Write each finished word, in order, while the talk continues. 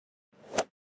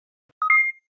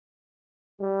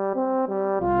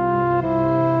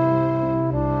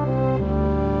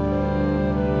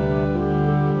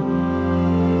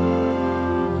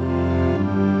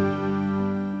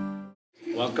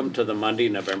welcome to the Monday,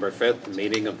 November 5th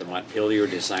meeting of the Montpelier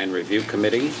Design Review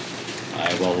Committee.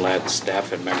 I will let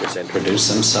staff and members introduce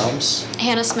themselves.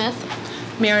 Hannah Smith.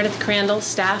 Meredith Crandall,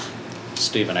 staff.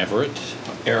 Stephen Everett.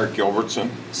 Eric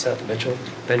Gilbertson. Seth Mitchell.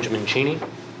 Benjamin Cheney.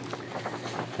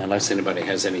 Unless anybody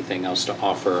has anything else to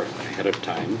offer ahead of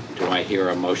time, do I hear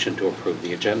a motion to approve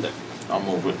the agenda? I'll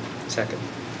move it. Second.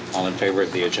 All in favor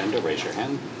of the agenda, raise your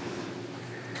hand.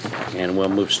 And we'll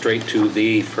move straight to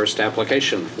the first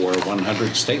application for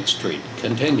 100 State Street,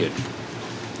 continued.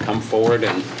 Come forward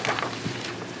and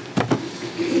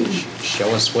show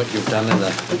us what you've done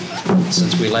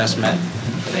since we last met.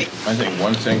 I think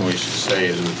one thing we should say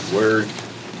is we're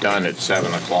done at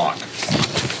 7 o'clock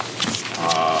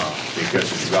because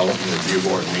the Development Review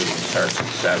Board meeting starts at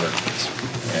 7,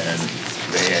 and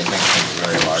they, I think, have a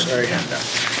very large agenda.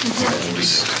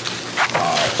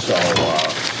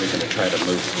 We're going to try to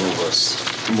move through this.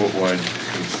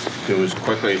 Do as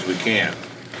quickly as we can.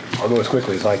 I'll go as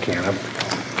quickly as I can. I'm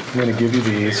going to give you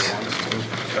these.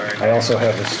 I also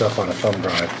have this stuff on a thumb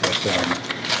drive, but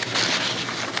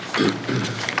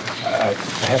I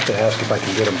have to ask if I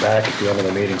can get them back at the end of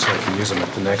the meeting so I can use them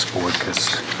at the next board,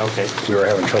 because we were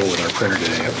having trouble with our printer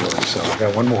today at work. So I've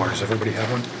got one more. Does everybody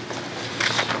have one?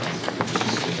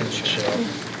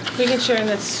 We can share, and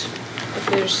that's, if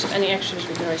there's any extras,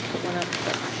 we can always put one up.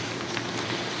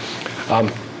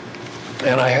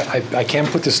 And I can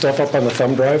put this stuff up on the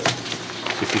thumb drive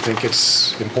if you think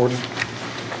it's important.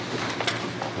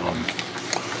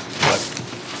 But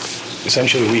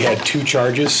essentially, we had two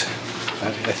charges.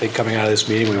 I think coming out of this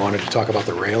meeting, we wanted to talk about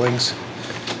the railings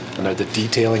and the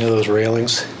detailing of those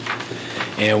railings,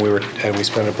 and we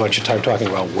spent a bunch of time talking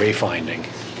about wayfinding.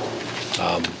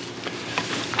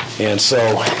 And so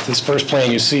this first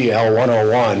plan you see,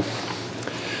 L101,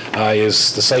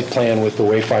 is the site plan with the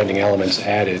wayfinding elements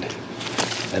added,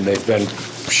 and they've been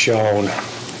shown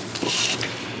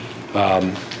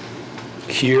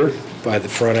here by the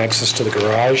front access to the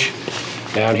garage,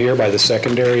 down here by the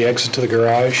secondary exit to the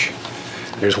garage.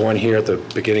 There's one here at the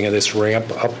beginning of this ramp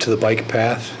up to the bike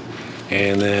path,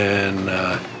 and then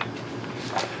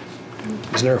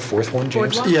isn't there a fourth one,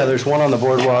 James? Boardwalk? Yeah, there's one on the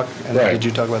boardwalk, and right. Did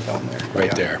you talk about that one there?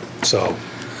 Right there. So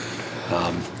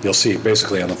you'll see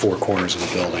basically on the four corners of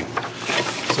the building.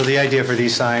 So the idea for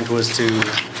these signs was to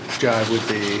jive with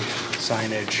the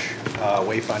signage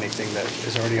wayfinding thing that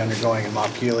is already undergoing in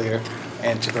Montpelier,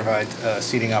 and to provide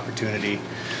seating opportunity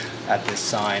at this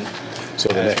sign, So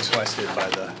the next requested by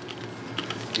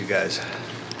you guys.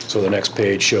 So the next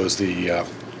page shows the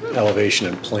elevation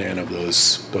and plan of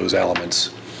those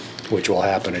elements, which will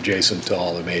happen adjacent to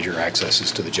all the major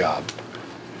accesses to the job.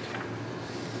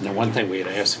 Now, one thing we had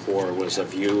asked for was a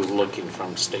view looking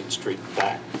from State Street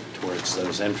back towards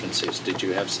those entrances. Did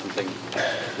you have something?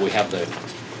 We have the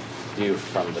view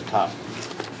from the top.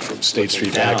 From State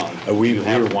Street down. back. You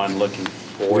have one looking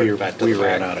forward back to the back. We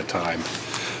ran out of time.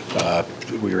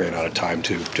 We ran out of time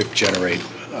to generate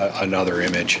another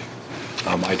image.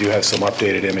 I do have some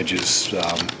updated images,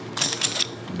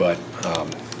 but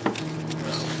I'm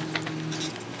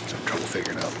having trouble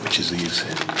figuring out which is these.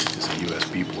 This is a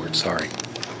USB board, sorry.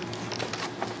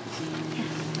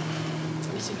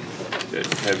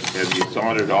 Have you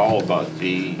thought at all about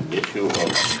the issue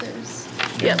of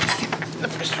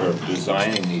sort of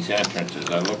designing these entrances?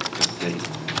 I looked at the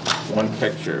one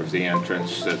picture of the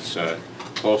entrance that's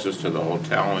closest to the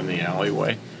hotel in the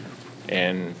alleyway,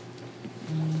 and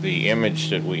the image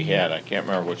that we had, I can't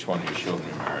remember which one you showed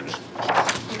me, Meredith,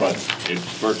 but it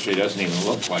virtually doesn't even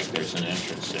look like there's an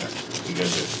entrance there,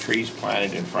 because there's trees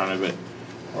planted in front of it,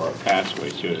 or a pathway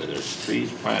through there. There's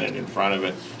trees planted in front of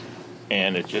it,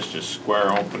 and it's just a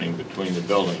square opening between the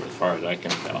buildings, as far as I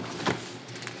can tell.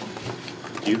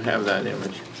 Do you have that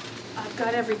image? I've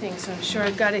got everything, so I'm sure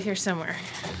I've got it here somewhere.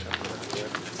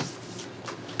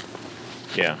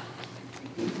 Yeah.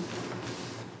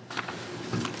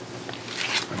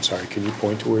 I'm sorry, can you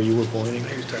point to where you were pointing?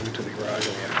 He was talking to the garage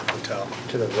in the hotel.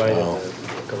 To the right of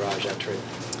the garage entry.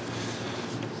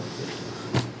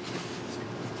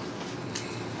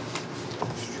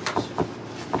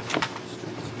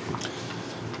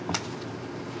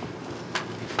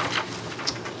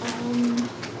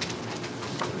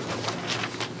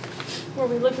 Were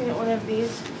we looking at one of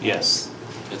these? Yes,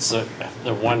 it's the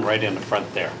one right in the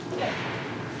front there. Yeah.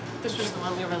 This was the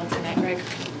one we were looking at, Greg.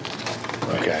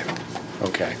 Okay,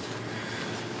 okay.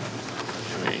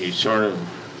 I mean, he sort of,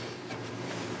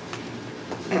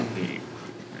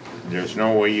 there's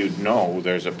no way you'd know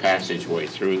there's a passageway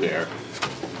through there.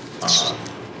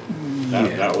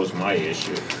 That was my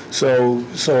issue. So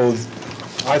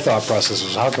our thought process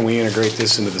was, how can we integrate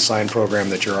this into the sign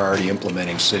program that you're already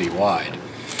implementing citywide?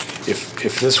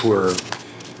 if this were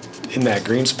in that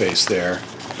green space there,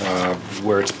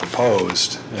 where it's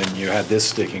proposed, and you had this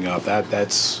sticking up,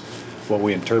 that's what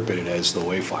we interpreted as the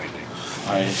wayfinding.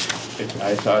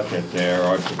 I thought that there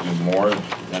ought to be more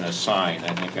than a sign.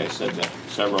 I think I said that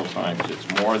several times.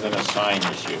 It's more than a sign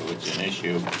issue. It's an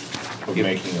issue of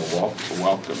making a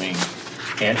welcoming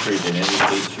entry that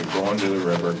indicates you're going to the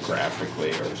river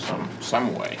graphically or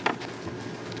some way.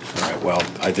 All right, well,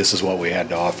 this is what we had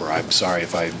to offer. I'm sorry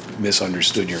if I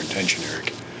misunderstood your intention,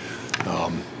 Eric.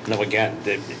 No, again,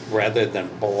 rather than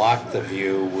block the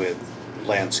view with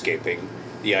landscaping,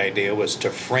 the idea was to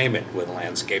frame it with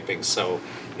landscaping, so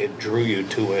it drew you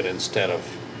to it instead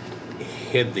of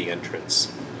hid the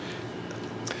entrance.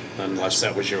 Unless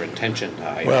that was your intention to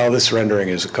hide. Well, this rendering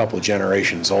is a couple of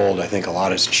generations old. I think a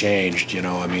lot has changed, you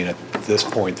know. I mean, at this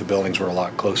point, the buildings were a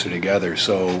lot closer together,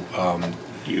 so...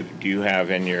 Do you have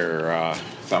in your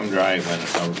thumb drive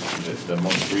the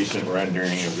most recent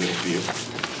rendering of this view?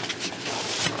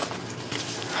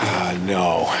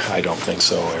 No, I don't think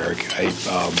so, Eric.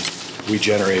 We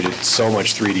generated so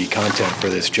much 3D content for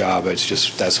this job. It's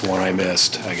just that's the one I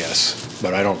missed, I guess.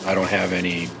 But I don't have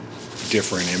any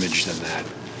different image than that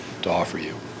to offer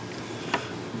you.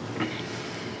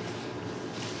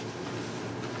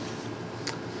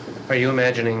 Are you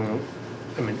imagining,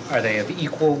 I mean, are they of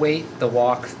equal weight, the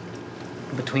walk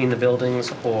between the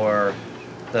buildings, or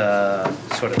the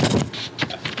sort of...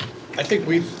 I think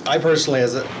I personally,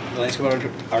 as a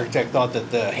landscape architect, thought that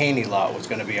the Haney lot was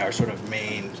gonna be our sort of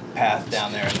main path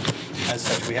down there. And as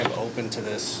such, we have open to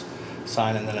this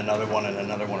sign and then another one and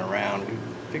another one around. We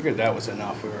figured that was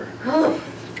enough. We were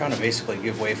trying to basically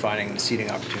give wayfinding and the seating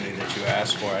opportunity that you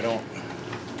asked for.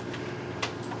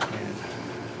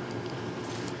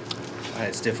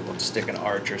 It's difficult to stick an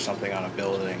arch or something on a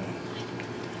building.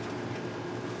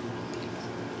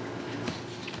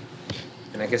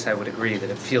 And I guess I would agree that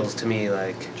it feels to me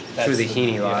like through the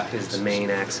Heaney lot is the main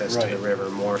access to the river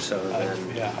more so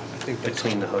than Yeah, I think that's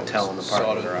between the hotel and the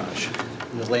parking garage.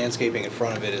 And the landscaping in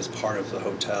front of it is part of the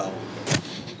hotel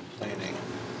planning.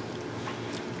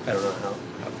 I don't know how.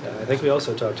 Yeah, I think we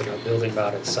also talked about building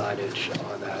mounted signage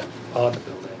on the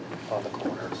building, on the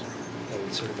corners,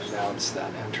 and sort of announce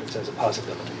that entrance as a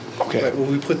possibility. Okay. Right,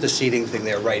 well, we put the seating thing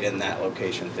there right in that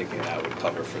location, thinking that would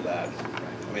cover for that.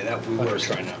 I mean, that we were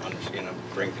trying to,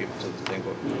 bring people to the thing,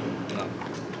 but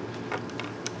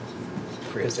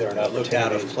Is there an looked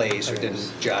out of opportunity, place or I didn't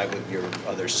guess? jive with your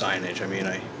other signage. I mean,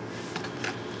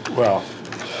 Well,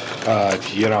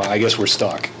 I guess we're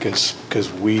stuck because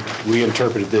we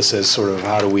interpreted this as sort of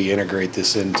how do we integrate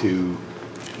this into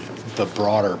the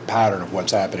broader pattern of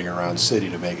what's happening around city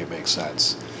to make it make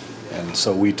sense. And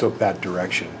so we took that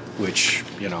direction, which,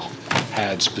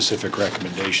 had specific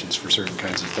recommendations for certain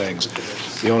kinds of things.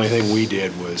 The only thing we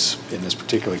did was, in this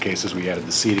particular case, is we added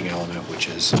the seating element, which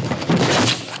is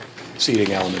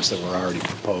seating elements that were already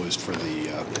proposed for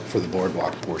the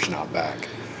boardwalk portion out back.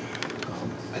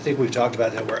 I think we've talked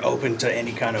about that we're open to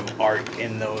any kind of art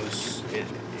in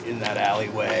in that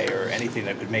alleyway or anything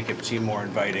that could make it seem more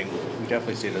inviting. We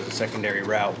definitely see it as a secondary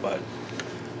route, but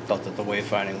felt that the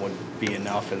wayfinding would be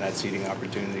enough and that seating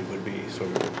opportunity would be sort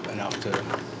of enough to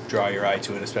draw your eye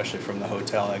to it, especially from the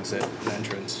hotel exit and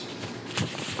entrance.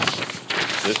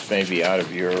 This may be out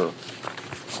of your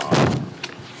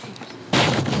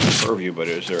purview, but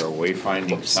is there a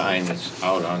wayfinding sign that's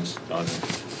out on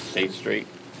State Street?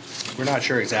 We're not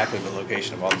sure exactly the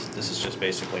location of all this. This is just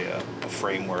basically a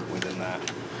framework within that.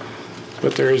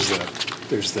 But there's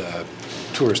the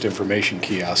tourist information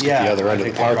kiosk at the other end of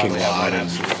the parking lot. And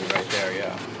Absolutely right there,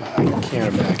 yeah.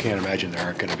 I can't imagine there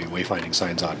aren't going to be wayfinding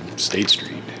signs on State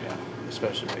Street. Yeah,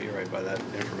 especially, you're right, by that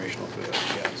informational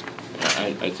kiosk.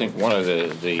 I think one of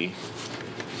the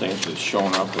things that's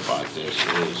shown up about this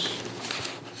is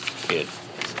it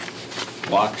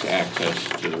blocks access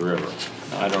to the river.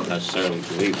 Now, I don't necessarily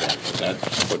believe that, but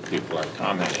that's what people are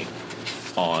commenting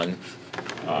on.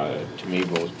 To me,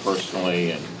 both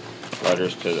personally and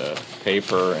letters to the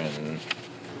paper and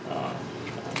I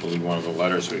believe one of the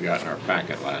letters we got in our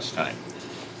packet last time.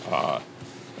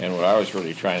 And what I was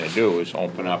really trying to do is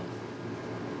open up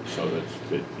so that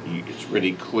it's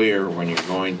really clear when you're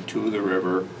going to the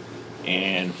river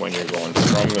and when you're going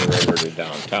from the river to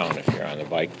downtown if you're on the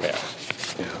bike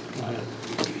path. Yeah.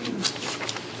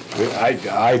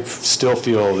 I still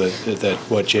feel that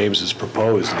what James has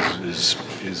proposed is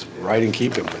right in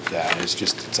keeping with that.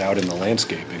 It's out in the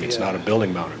landscaping. It's not a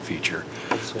building mounted feature.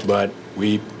 But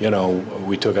we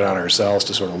took it on ourselves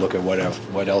to sort of look at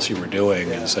what else you were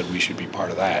doing and said we should be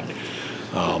part of that.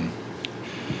 I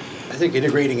think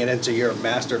integrating it into your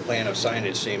master plan of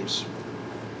signage seems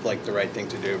like the right thing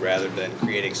to do, rather than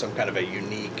creating some kind of a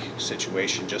unique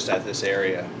situation just at this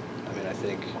area. I mean, I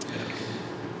think.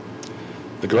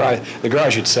 The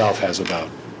garage itself has about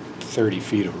 30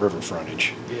 feet of river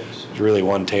frontage. Yes. There's really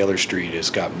one Taylor Street has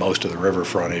got most of the river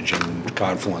frontage, and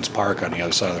Confluence Park on the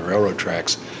other side of the railroad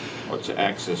tracks. What's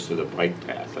access to the bike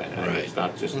path? And Right. It's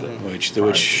not just the. Which,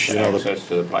 It's you know, access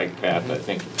to the bike path. I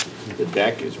think the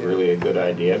deck is really a good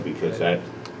idea because that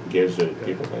gives it,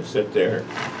 people can sit there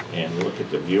and look at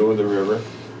the view of the river.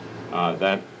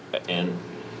 But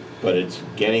it's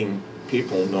getting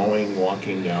people knowing,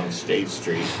 walking down State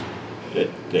Street, that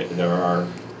there are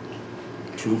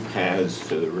two paths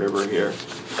to the river here.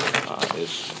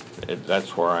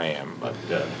 That's where I am, but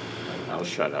I'll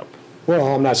shut up.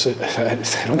 well, I'm not, I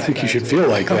don't think you should feel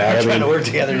like that. We're trying to work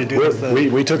together to do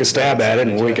this. We took a stab at it,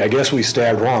 and I guess we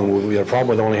stabbed wrong. The problem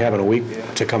with only having a week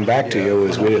to come back to you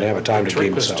is we didn't have a time to The trick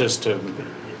game was this out. just to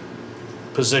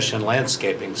position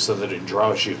landscaping so that it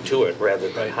draws you to it rather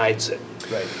than hides it.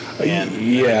 Right. And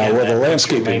Yeah, again, well, the that picture may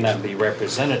landscaping- not be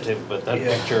representative, but that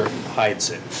Yeah. picture hides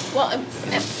it. Well,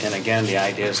 And again, the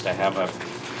idea is to have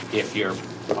if you're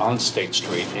on State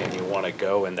Street and you want to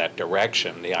go in that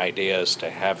direction, the idea is to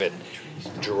have it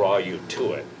draw you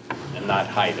to it and not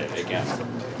hide it again.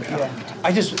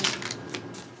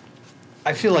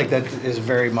 I feel like that is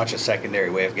very much a secondary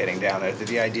way of getting down there.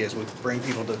 The idea is we bring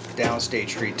people down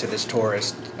State Street to this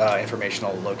tourist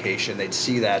informational location. They'd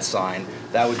see that sign.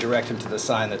 That would direct them to the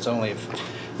sign that's only,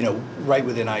 right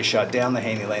within eyeshot down the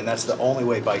Haney Lane. That's the only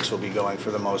way bikes will be going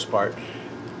for the most part.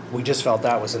 We just felt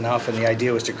that was enough, and the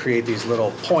idea was to create these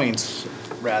little points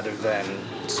rather than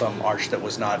some arch that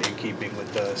was not in keeping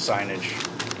with the signage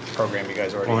program you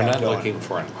guys already We're have not going. looking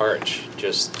for an arch,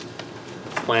 just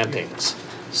plantings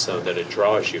so that it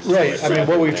draws you to it. Right, I mean, what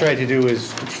rather we've than- tried to do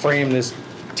is frame this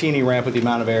teeny ramp with the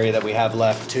amount of area that we have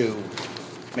left to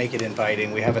make it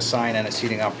inviting. We have a sign and a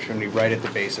seating opportunity right at the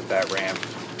base of that ramp.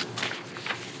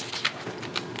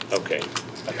 Okay.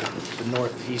 At the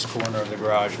northeast corner of the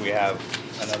garage, we have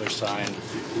another sign,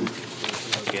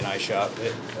 again, eye shot,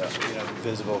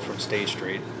 visible from State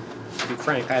Street. To be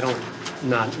frank,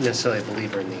 not necessarily a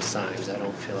believer in these signs. I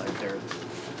don't feel like they're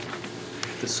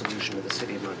the solution to the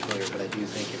city of Montpelier, but I do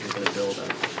think if you're gonna build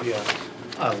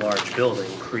a large building,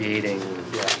 creating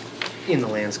in the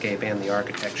landscape and the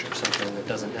architecture, something that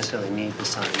doesn't necessarily need the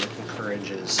sign, that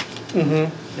encourages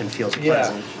and feels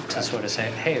pleasant to sort of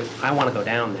say, hey, I wanna go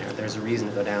down there. There's a reason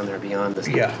to go down there beyond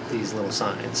these little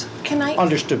signs. can I?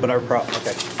 Understood, but our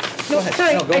okay. No, Go ahead.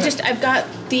 sorry, No, go ahead. I've got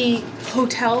the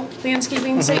hotel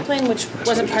landscaping site plan, which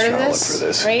wasn't was part of just trying to look for this,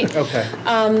 this. right?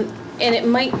 Okay. And it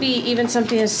might be even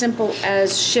something as simple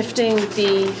as shifting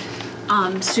the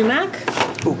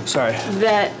sumac Ooh, sorry.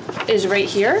 that is right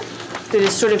here, that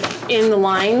is sort of in the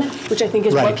line, which I think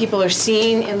is Right. what people are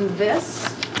seeing in this.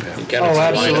 Again, Oh, it's a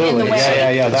line. in the absolutely.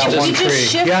 way. Yeah, that If one you tree.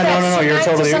 just shift Yeah, that no, you're sumac to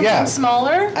totally, something yeah.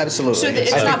 smaller. Absolutely. So that I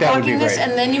it's think not that would be blocking this, great.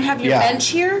 and then you have your Yeah. bench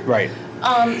here. Right.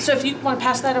 So if you want to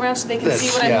pass that around so they can see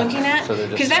This, what yeah. I'm looking at, So they're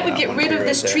just because that seeing would that get one rid tree of right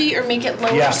this there. tree or make it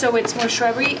lower Yeah. so it's more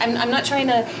shrubbery. I'm not trying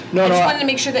to, No, I just no, wanted to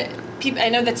make sure that people, I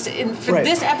know that's, for Right.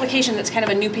 this application, that's kind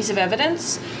of a new piece of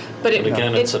evidence, but But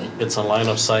again, it's a line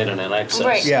of sight and an access.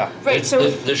 Right. Yeah. Right, so,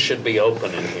 This should be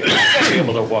open in here, to be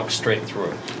able to walk straight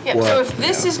through. yeah, so if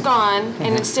this is gone,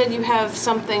 and instead you have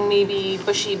something maybe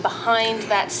bushy behind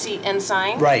that seat and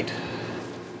sign, Right.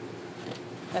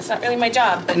 that's not really my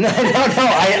job, but No, I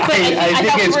thought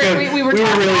think we it's were- good. we were were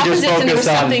talking really just opposites and there was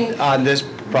focused something- on this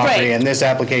property Right. and this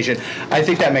application. I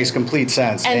think that makes complete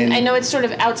sense. and I know it's sort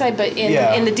of outside, but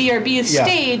Yeah. in the DRB Yeah.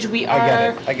 stage, we I get are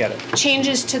it, I get it.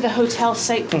 changes to the hotel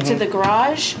site, Mm-hmm. to the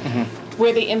garage,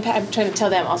 where they impact, I'm trying to tell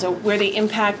them also, where they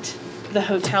impact the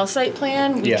hotel site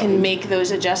plan, we Yeah. can make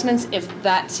those adjustments if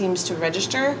that seems to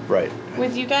register Right.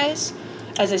 with you guys,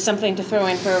 as a something to throw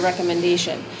in for a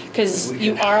recommendation. Because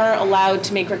you are allowed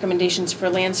to make recommendations for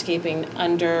landscaping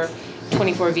under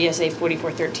 24 VSA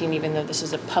 4413, even though this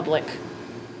is a public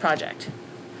project.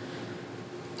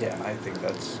 Yeah, I think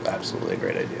that's absolutely a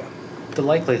great idea. The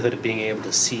likelihood of being able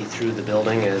to see through the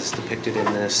building as depicted in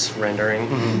this rendering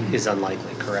is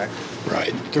unlikely, correct?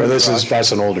 Right. Through Well, the this is, garage.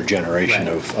 that's an older generation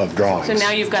Right. of drawings. So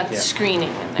now you've got the Yeah. screening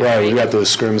in there, Right, right? we got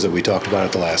those scrims that we talked about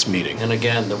at the last meeting. And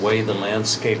again, the way the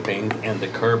landscaping and the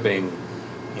curbing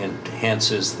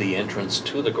enhances the entrance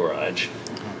to the garage,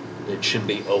 it should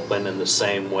be open in the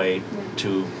same way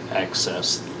to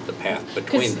access the path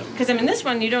between them. Because I mean, this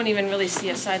one, you don't even really see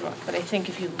a sidewalk, but I think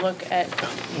if you look at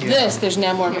this, there's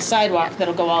now more of a sidewalk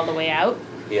that'll go all the way out.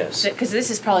 Yes. Because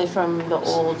this is probably from the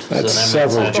old, That's So that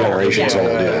several means that generations Yeah. old,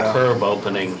 the yeah. curb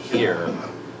opening here,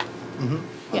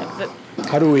 yeah,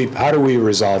 How do we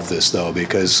resolve this though?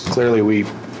 Because clearly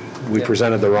we Yeah.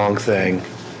 presented the wrong thing.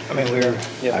 I mean, we're,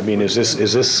 Yeah. I mean, is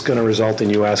this going to result in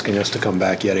you asking us to come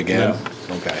back yet again?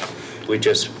 Okay. We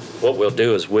just, what we'll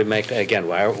do is we make, again,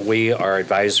 we are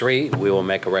advisory, we will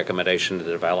make a recommendation to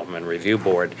the Development Review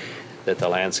Board that the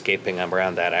landscaping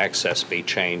around that access be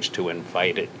changed to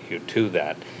invite you to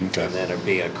that. Okay. And then there'd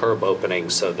be a curb opening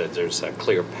so that there's a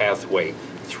clear pathway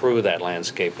through that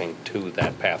landscaping to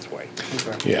that pathway.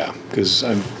 Yeah, because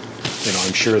I'm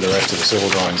sure the rest of the civil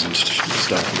drawings and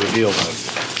stuff reveal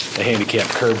the handicap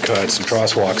curb cuts and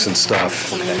crosswalks and stuff.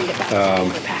 Somebody read it back in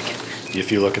the packet.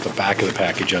 If you look at the back of the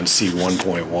package on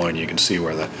C1.1, you can see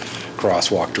where the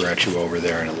crosswalk directs you over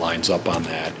there, and it lines up on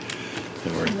that.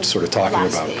 And we're sort of talking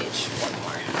Last about. page, one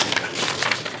more.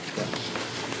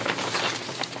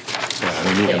 Yeah, I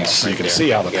mean, you can see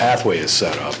how the pathway is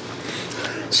set up.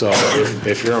 So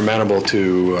if you're amenable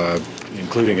to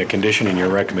including a condition in your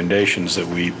recommendations that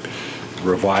we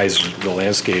revise the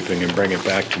landscaping and bring it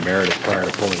back to Meredith prior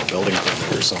to pulling a building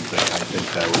permit or something, I think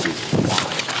that would be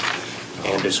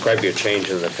fine. And describe your change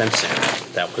in the fencing.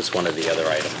 That was one of the other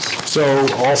items. So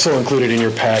also included in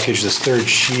your package, this third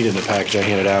sheet in the package I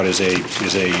handed out is a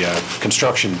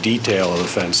construction detail of the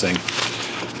fencing.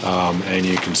 And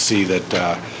you can see that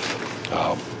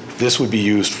this would be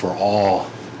used for all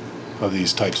of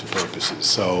these types of purposes.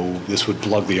 So this would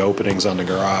plug the openings on the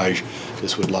garage,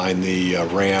 this would line the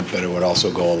ramp, and it would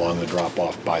also go along the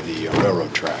drop-off by the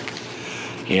railroad track.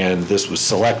 And this was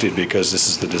selected because this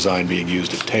is the design being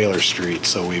used at Taylor Street,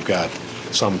 so we've got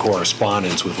some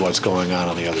correspondence with what's going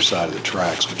on the other side of the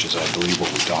tracks, which is, I believe,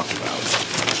 what we talked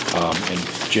about. And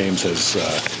James has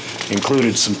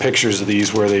included some pictures of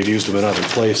these where they've used them in other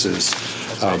places.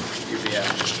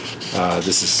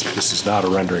 This is not a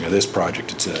rendering of this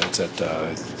project. It's at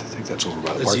I think that's over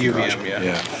by the It's parking garage. UVM,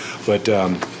 yeah. But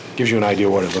gives you an idea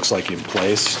what it looks like in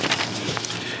place.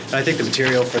 and I think the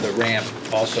material for the ramp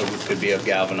also could be of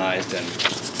galvanized, and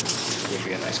would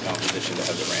be a nice composition to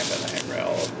have the ramp and the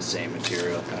handrail of the same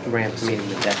material. Kind of Ramp, meaning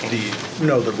the decking?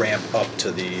 The ramp up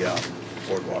to the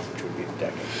boardwalk, which would be the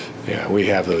decking. Yeah, we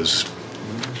have those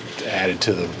added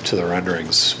to the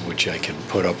renderings, which I can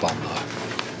put up on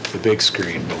the big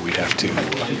screen, but we'd have to.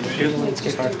 You're the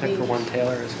landscape architect for One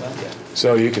Taylor as well? Yeah.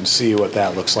 So you can see what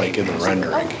that looks like in the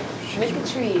rendering. With the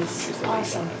trees,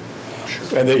 awesome.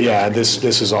 And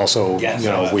this is also,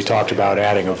 we talked about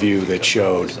adding a view that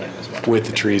showed with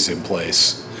the trees in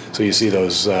place. So you see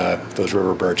those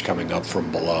river birch coming up from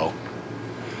below.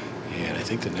 And I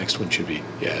think the next one should be,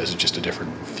 this is just a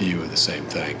different view of the same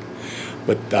thing.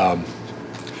 But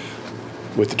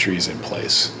with the trees in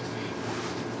place.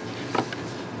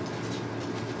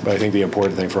 But I think the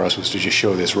important thing for us was to just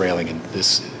show this railing in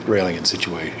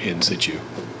situ.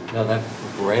 Now, that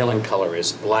railing color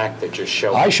is black that you're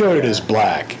showing. I showed it as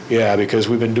black, because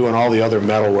we've been doing all the other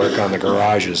metal work on the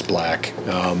garage as black.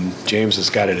 James has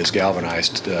got it as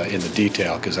galvanized in the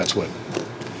detail, because that's what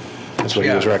he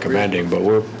was recommending. But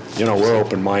we're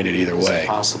open-minded either Is way. it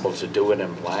possible to do it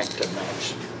in black to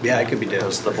match? Yeah, it could be done.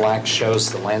 Because the black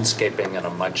shows the landscaping in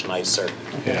a much nicer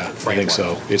Yeah, I framework. think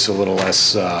so. It's a little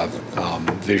less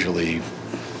visually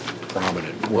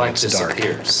prominent when Black it's dark.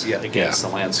 disappears Yeah. against Yeah.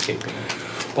 the landscaping.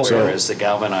 So- Whereas the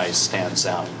galvanized stands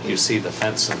out. You see the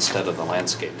fence instead of the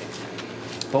landscaping.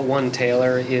 But One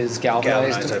Taylor is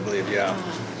galvanized? Galvanized, I believe, yeah.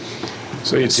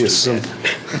 So you'd see you'd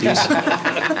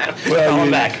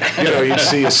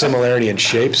see a similarity in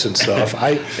shapes and stuff.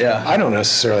 Yeah. I don't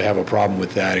necessarily have a problem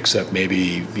with that, except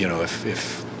maybe,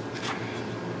 if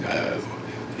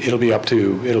it'll be up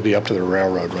to the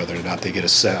railroad whether or not they get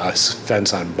a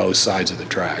fence on both sides of the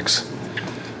tracks.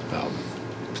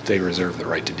 They reserve the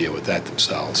right to deal with that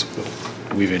themselves, but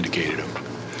we've indicated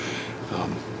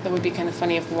them. That would be kind of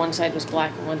funny if one side was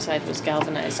black and one side was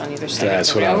galvanized on either side. That's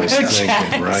of the what I was railroad thinking,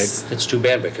 tracks. right? It's too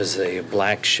bad because the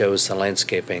black shows the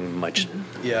landscaping much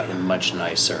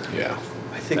nicer. Yeah.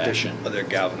 I think there's Fashion. other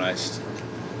galvanized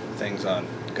things on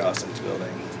Goslin's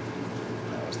building.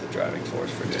 That was the driving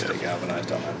force for just Yeah. a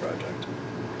galvanized on that project.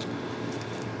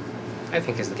 I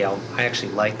think I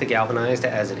actually like the galvanized.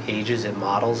 As it ages, it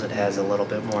models, it has a little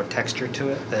bit more texture to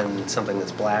it than something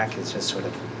that's black. It's just sort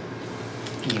of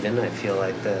even. I feel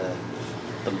like the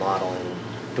modeling.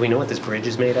 Do we know what this bridge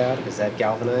is made out of? Is that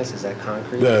galvanized? Is that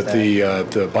concrete?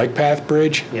 The bike path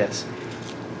bridge? Yes.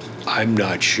 I'm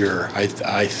not sure. I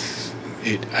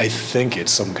think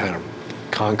it's some kind of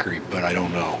concrete, but I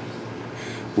don't know.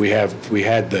 We had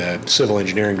the civil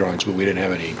engineering drawings, but we didn't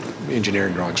have any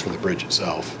engineering drawings for the bridge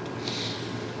itself.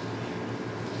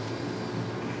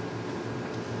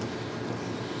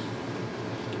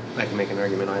 I can make an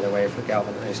argument either way for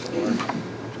galvanized or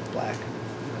black.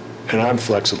 And I'm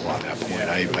flexible on that point.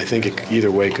 I think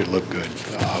either way could look good.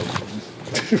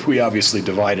 We obviously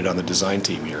divided on the design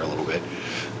team here a little bit.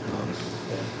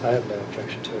 Yeah, I have no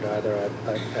objection to it either,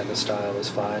 and the style is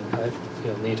fine.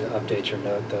 You'll need to update your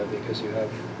note though, because you have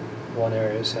one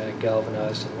area saying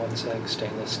galvanized and one saying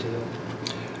stainless steel.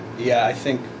 Yeah, I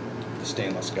think the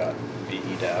stainless got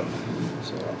BE-dab,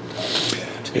 so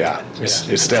Yeah,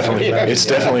 it's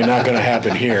definitely not going to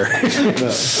happen here.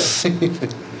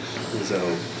 So,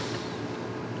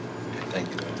 thank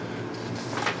you.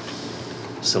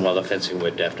 Some other fencing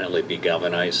would definitely be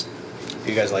galvanized. If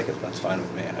you guys like it, that's fine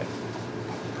with me. I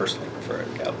personally prefer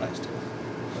it galvanized too.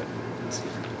 But it's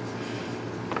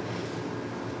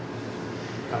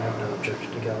I have no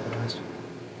objection to galvanized.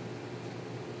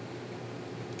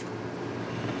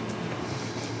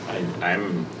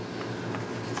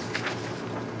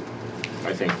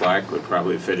 I think black would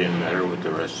probably fit in better with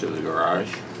the rest of the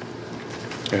garage.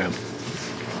 Yeah.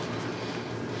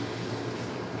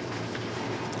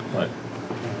 But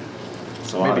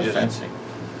it's a lot Maybe of just fencing.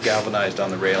 galvanized on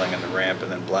the railing and the ramp,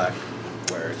 and then black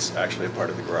where it's actually a part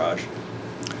of the garage.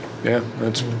 Yeah,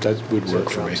 that would So it work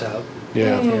for me. drops out.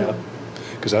 Yeah, Yeah,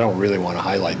 because I don't really want to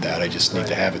highlight that. I just need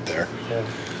to Right. have it there. yeah,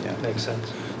 Yeah. makes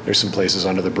sense. There's some places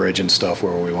under the bridge and stuff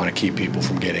where we want to keep people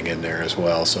from getting in there as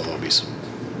well, so there'll be some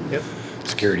Yep.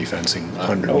 security fencing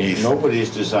underneath. Nobody's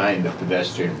designed a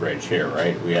pedestrian bridge here,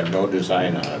 right? We have no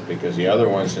design on it, because the other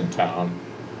ones in town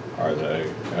are the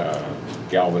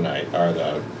galvanized, are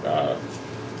the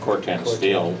Corten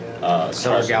steel. Some are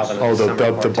trusses. galvanized. Oh, Some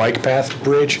are the bike path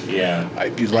bridge? Yeah.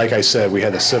 Like I said, we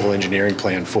had the civil engineering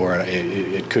plan for it.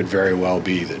 It could very well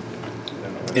be that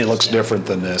it looks different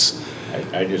than this.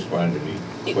 I just wanted to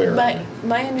be clear on it.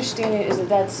 My understanding is that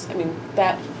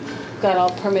that got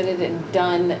all permitted and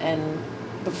done and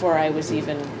before I was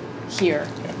even here.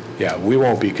 Yeah, we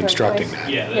won't be constructing that.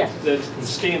 Yeah, Yeah. the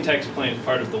stay in text plan is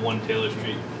part of the One Taylor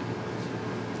Street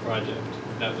project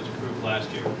that was approved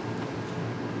last year.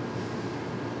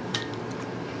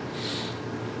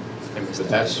 But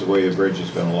that's the way the bridge is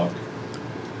gonna look.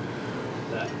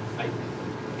 That,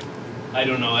 I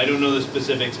don't know. I don't know the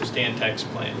specifics of Stan Tech's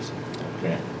plans.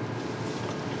 Okay.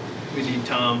 We need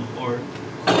Tom or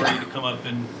Corey to come up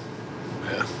and,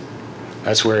 Yeah.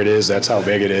 That's where it is, that's how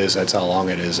big it is, that's how long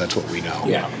it is, that's what we know.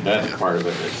 Yeah, that's part of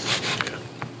it is,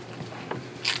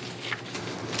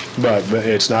 But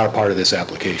it's not a part of this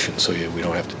application, so we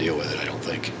don't have to deal with it, I don't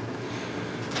think.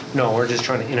 No, we're just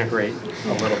trying to integrate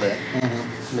a little bit,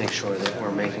 make sure that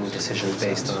we're making decisions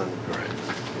based on. All right.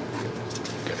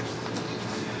 Okay.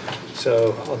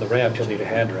 So on the ramp, you'll need a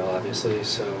handrail, obviously,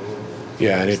 so.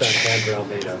 Yeah, and what's that it's- handrail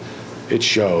made of? It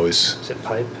shows, Is it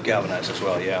pipe? Galvanized as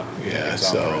well, yeah. Yeah, It's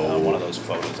on the- so- on one of those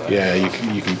photos. yeah,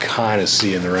 you can kind of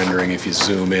see in the rendering if you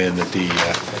zoom in that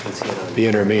I can see it on the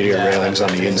intermediate Yeah, railing's on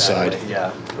the exactly, inside.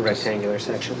 Yeah, the rectangular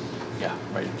section. yeah,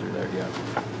 right through there, yeah.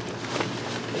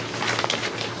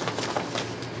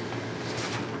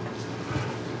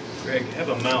 Greg, have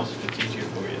a mouse if it's easier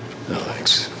for you. No,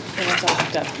 thanks. And it's all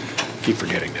hooked up. Keep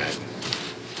forgetting that.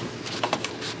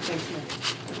 Thank you.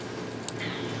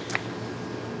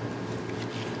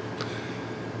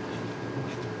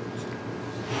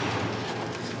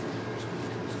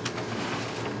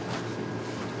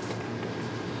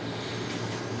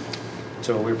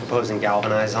 So we're proposing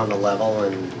galvanized on the level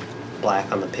and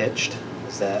black on the pitched,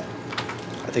 is that?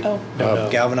 I think Oh.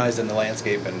 galvanized in the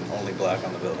landscape and only black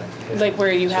on the building. Like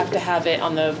where you have to have it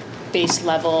on the base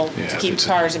level Yeah, to if keep it's a-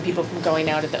 cars and people from going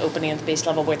out at the opening at the base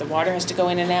level where the water has to go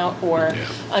in and out, or Yeah.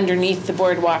 underneath the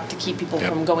boardwalk to keep people Yep.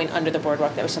 from going under the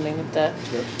boardwalk. That was something that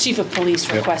the chief of police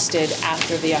Yep. requested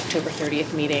after the October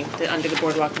 30th meeting, that under the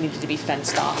boardwalk needed to be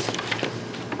fenced off.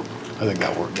 I think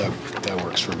that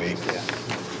works for me. Yeah.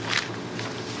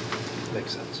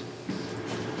 Makes sense.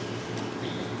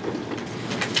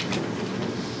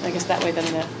 I guess that way then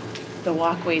the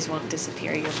walkways won't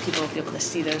disappear. People will be able to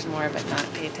see those more, but not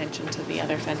pay attention to the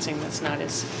other fencing that's not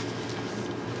as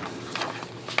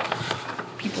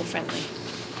people-friendly.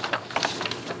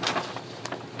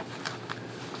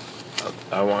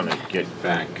 I want to get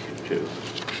back to,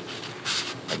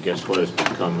 I guess, what has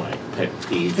become my pet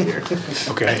peeve here.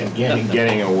 Okay.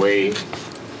 Getting away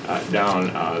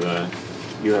down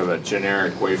you have a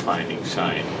generic wayfinding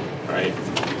sign, right?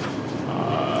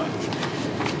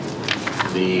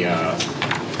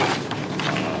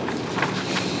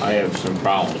 I have some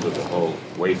problems with the whole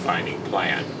wayfinding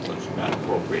plan. It's not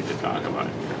appropriate to talk about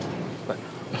it here.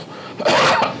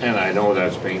 And I know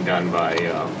that's being done by,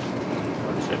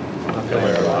 what is it?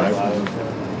 Montpelier Live.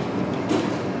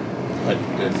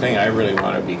 But the thing I really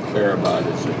want to be clear about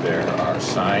is that there are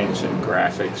signs and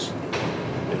graphics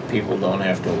that people don't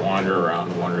have to wander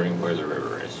around wondering where the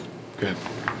river is. Good.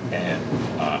 And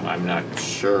I'm not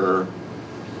sure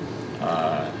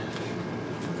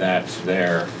that's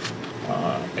there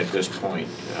at this point.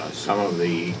 Some of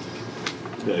the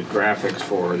graphics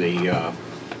for the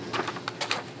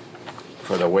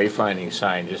wayfinding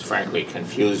sign just frankly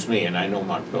confused me, and I know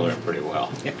Montpelier pretty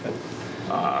well.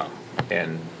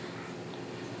 And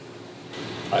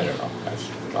I don't know,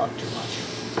 I've talked too much.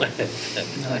 No,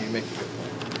 you make a good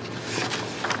point.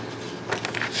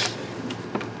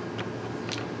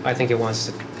 I think it wants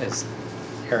to, as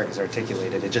Eric has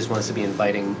articulated, it just wants to be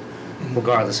inviting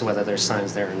regardless of whether there's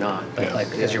signs there or not. But Yeah.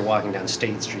 like, as you're walking down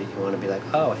State Street, you want to be like,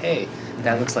 oh, hey,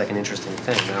 that looks like an interesting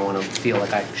thing. And I want to feel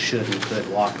like I should and could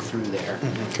walk through there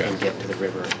Okay. and get to the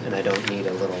river. And I don't need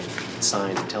a little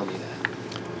sign to tell me that.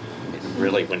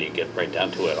 Really, when you get right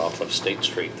down to it, off of State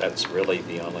Street, that's really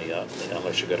the only,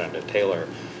 unless you go down to Taylor,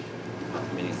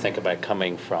 I mean, you think about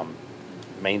coming from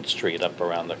Main Street up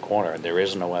around the corner, there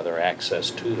is no other access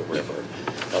to the river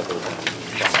other than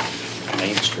from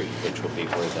Main Street, which will be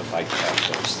where the bike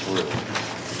path goes through.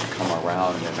 Come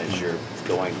around, and as you're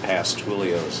going past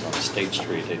Julio's on State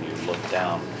Street and you look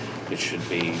down, it should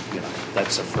be,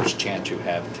 that's the first chance you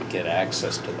have to get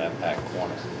access to that back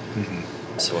corner.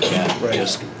 So again, Right.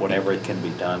 just whatever can be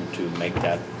done to make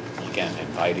that, again,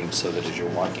 inviting so that as you're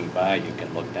walking by, you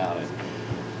can look down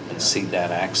and see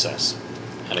that access.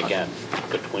 And again,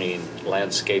 between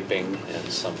landscaping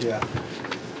and some. Yeah.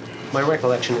 My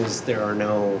recollection is there are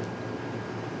no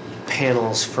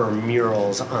panels for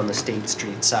murals on the State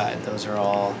Street side. Those are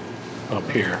all, Up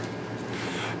here.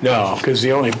 No, because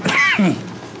the only,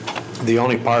 the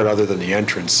only part other than the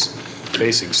entrance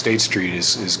facing State Street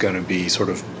is going to be sort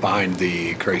of behind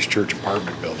the Christ Church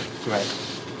apartment building. right.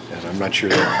 And I'm not sure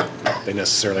that they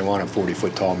necessarily want a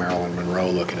 40-foot tall Marilyn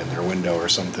Monroe looking in their window or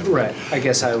something. Right. I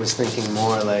guess I was thinking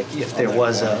more like if there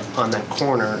was on that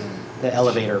corner, the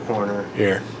elevator corner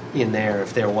Here. in there,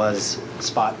 if there was a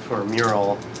spot for a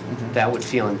mural, that would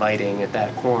feel inviting at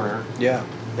that corner. Yeah.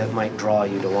 That might draw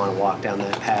you to want to walk down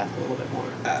that path a little bit more.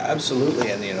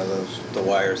 Absolutely, and the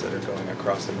wires that are going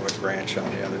across the North Branch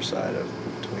on the other side of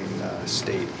between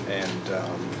State and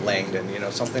Langdon,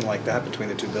 something like that between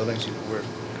the two buildings. We're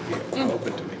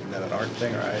open to making that an art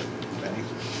thing, or any.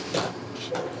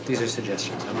 These are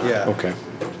suggestions. I'm not- Yeah. Okay.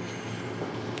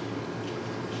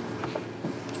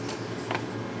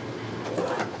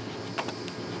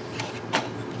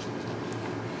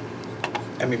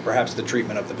 I mean, perhaps the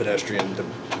treatment of the pedestrian,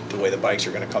 the way the bikes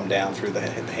are going to come down through the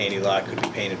Haney lot could be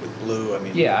painted with blue. I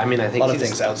mean, Yeah, I mean, I think a lot of it's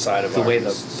things outside of the our way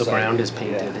the site. ground is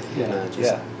painted, Yeah, just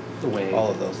yeah. the way. All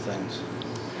of those things.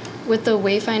 With the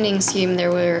wayfinding scheme,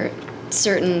 there were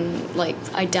certain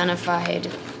identified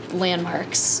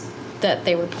landmarks that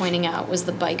they were pointing out. Was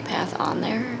the bike path on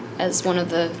there as one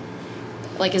of the,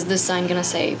 is this sign gonna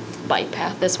say bike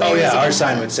path this way? Oh or is it yeah, our gonna sign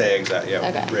have- would say exactly. Yeah,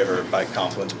 Okay. River, Bike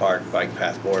Confluence Park, Bike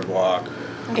Path Boardwalk.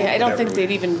 Yeah, I don't whatever think we-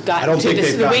 they'd even I gotten don't to think this,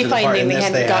 they've the gotten to the part wayfinding, in they this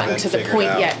hadn't they gotten haven't to the figured point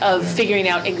out. yet of Yeah. figuring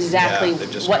out exactly Yeah,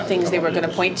 they've just what gotten things they were going.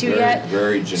 gonna point to Very- yet.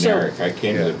 Very So- generic. I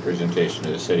came to Yeah. the presentation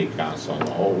to the city council, and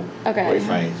the whole Okay.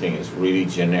 wayfinding thing is really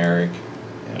generic.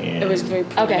 It was very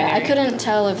Okay, I preliminary. couldn't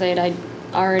tell if they'd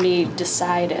already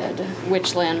decided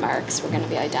which landmarks were gonna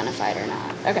be identified or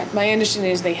not. Okay. My understanding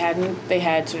is they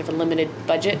had sort of a limited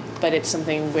budget, but it's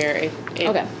something where it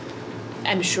Okay.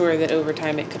 I'm sure that over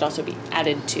time it could also be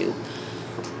added to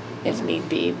if need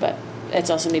be, but it's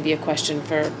also maybe a question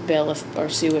for Bill or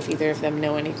Sue if either of them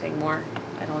know anything more.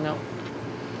 I don't know.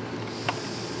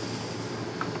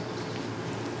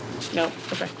 No,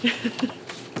 okay.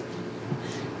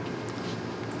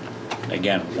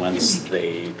 Again, once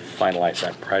they finalize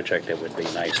that project, it would be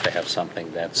nice to have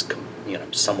something that's,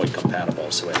 somewhat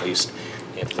compatible. So at least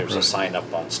if there's a sign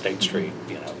up on State Street,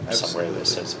 somewhere that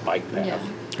says bike path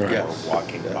Yeah. Right. or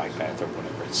walking bike path or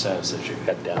whatever it says, as you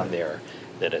head down there,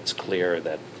 that it's clear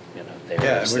that, there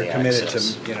Yeah, is and the we're committed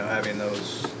access. to, having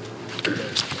those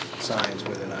signs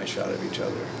within eye shot of each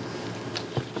other.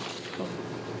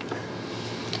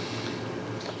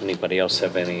 Anybody else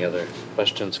have any other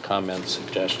questions, comments,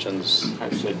 suggestions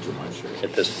I've said too much here.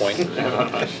 at this point?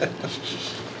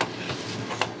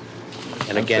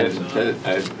 And again,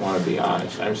 I want to be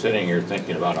honest, I'm sitting here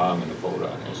thinking about how I'm going to vote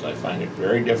on this. I find it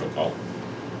very difficult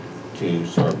to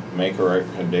sort of make a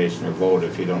recommendation or vote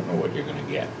if you don't know what you're going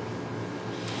to get.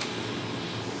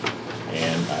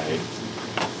 And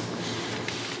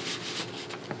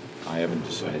I haven't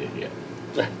decided yet.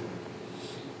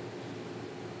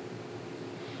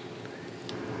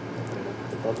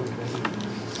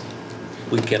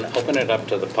 we can open it up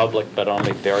to the public, but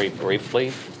only very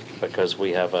briefly, because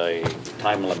we have a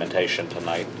time limitation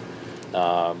tonight.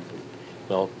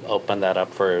 We'll open that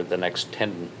up for the next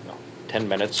 10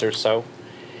 minutes or so.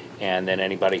 And then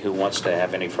anybody who wants to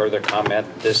have any further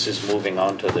comment, this is moving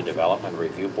on to the Development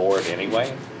Review Board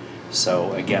anyway.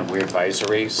 So again, we're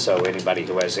advisory, so anybody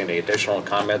who has any additional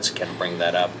comments can bring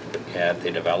that up at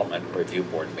the Development Review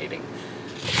Board meeting.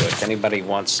 So if anybody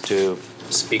wants to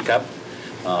speak up,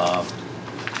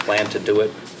 plan to do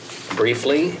it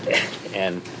briefly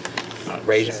and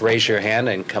raise your hand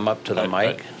and come up to the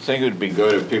mic. I think it would be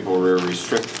good if people were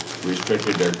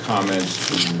restricted their comments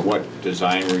to what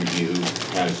design review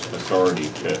has authority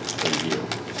to review.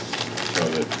 So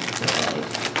that,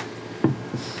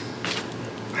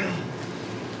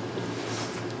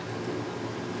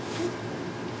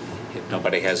 If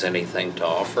nobody has anything to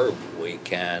offer, we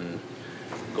can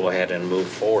go ahead and move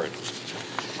forward.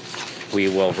 We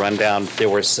will run down, there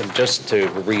were some, just to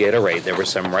reiterate, there were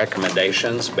some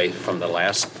recommendations based from the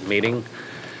last meeting.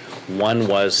 One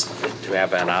was to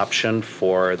have an option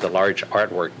for the large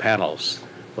artwork panels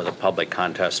with a public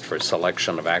contest for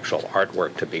selection of actual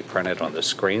artwork to be printed on the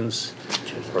screens.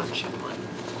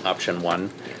 Option one,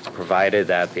 provided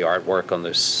that the artwork on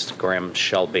the scrim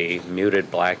shall be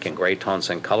muted black and gray tones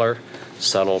in color,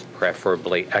 subtle,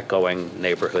 preferably echoing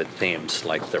neighborhood themes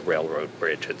like the railroad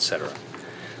bridge, etc.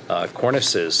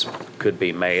 Cornices could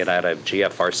be made out of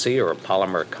GFRC or a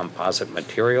polymer composite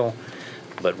material,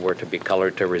 but were to be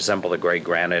colored to resemble the gray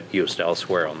granite used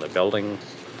elsewhere on the building.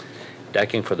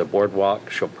 Decking for the boardwalk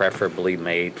shall preferably be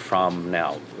made from,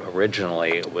 now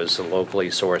originally it was a locally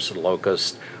sourced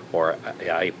locust or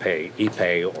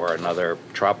ipe or another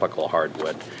tropical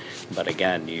hardwood. But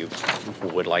again, you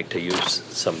would like to use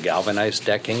some galvanized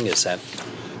decking, is that?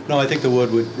 No, I think the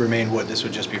wood would remain wood. This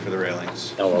would just be for the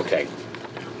railings Oh, okay.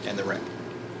 and the rim.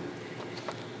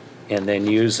 And then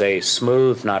use a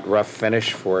smooth, not rough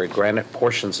finish for granite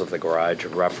portions of the garage.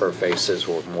 Rougher faces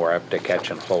were more apt to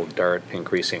catch and hold dirt,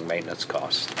 increasing maintenance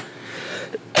costs.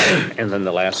 And then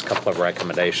the last couple of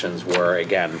recommendations were,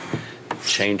 again,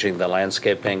 changing the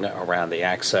landscaping around the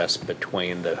access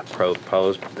between the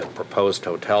proposed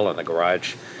hotel and the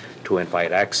garage to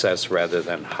invite access rather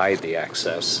than hide the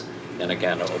access. And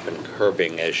again, open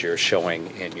curbing as you're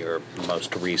showing in your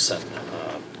most recent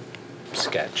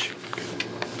sketch.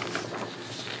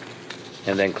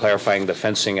 And then clarifying the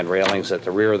fencing and railings at the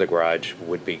rear of the garage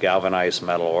would be galvanized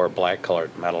metal or black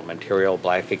colored metal material,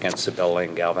 black against the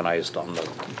building, galvanized on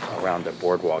around the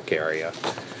boardwalk area.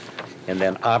 And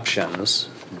then options,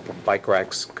 bike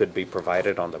racks could be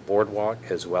provided on the boardwalk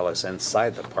as well as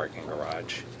inside the parking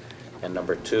garage. And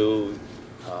number two,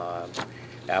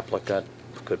 applicant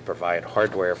could provide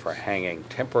hardware for hanging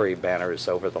temporary banners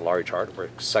over the large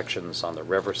artwork sections on the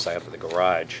river side of the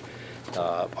garage,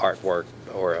 artwork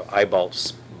or eye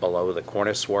bolts below the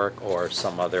cornice work or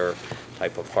some other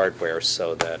type of hardware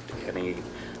so that any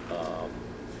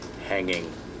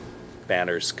hanging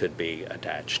banners could be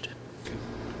attached.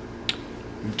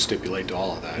 Stipulate to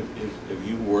all of that. have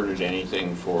you worded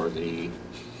anything for the,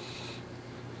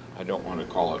 I don't want to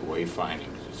call it wayfinding,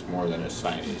 'cause it's more than a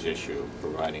signage issue,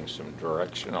 providing some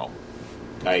directional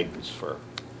guidance for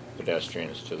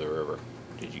pedestrians to the river?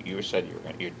 You said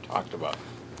you talked about.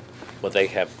 Well, they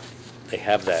have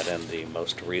that in the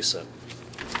most recent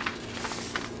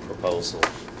proposal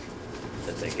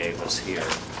that they gave us here.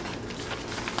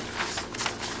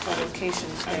 The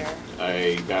locations there.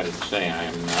 I got to say, I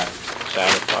am not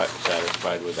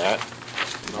satisfied with that,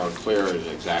 nor clear as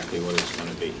exactly what it's going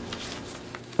to be.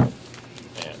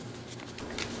 And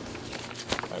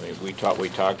I mean, we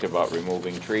talked about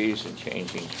removing trees and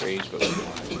changing trees, but we don't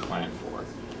have a plan for it.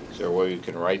 Is there a way you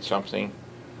can write something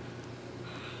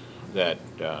that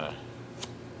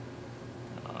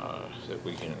that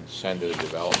we can send to the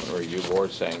Development Review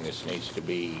Board saying this needs to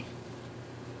be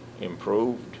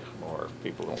improved? Or if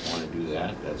people don't want to do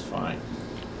that, that's fine.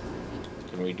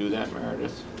 Can we do that,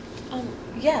 Meredith?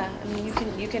 Yeah, I mean,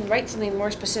 you can write something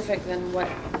more specific than what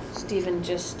Stephen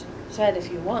just said if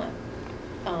you want.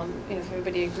 If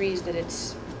everybody agrees that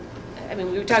it's, I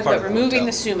mean, we talked Part about of the removing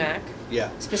the hotel. sumac Yeah.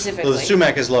 specifically. Well, the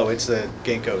sumac is low. It's the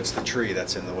ginkgo. It's the tree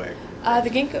that's in the way. The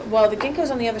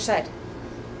ginkgo's on the other side.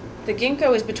 The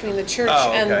ginkgo is between the church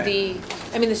and okay.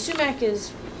 the sumac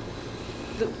is,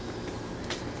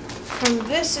 from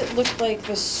this, it looked like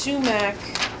the sumac,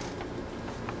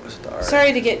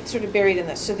 sorry to get sort of buried in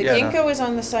this. So the Yeah, ginkgo no. is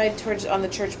on the side on the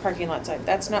church parking lot side.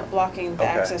 That's not blocking the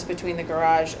Okay. access between the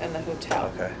garage and the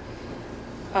hotel. Okay.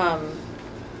 Um,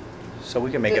 So we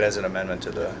can make it as an amendment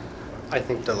to the. I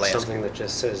think The landscape. something that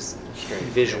just says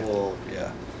visual.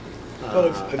 Yeah. Well,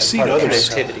 I've as seen part of others-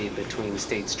 connectivity between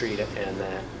State Street and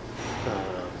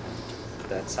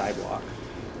that sidewalk.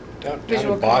 Down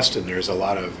Visual in Boston, there's a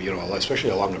lot of, especially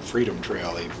along the Freedom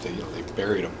Trail, they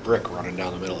buried a brick running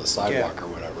down the middle of the sidewalk or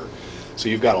whatever. So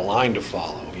you've got a line to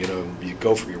follow, you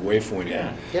go for your waypoint,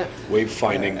 Yeah. Yeah.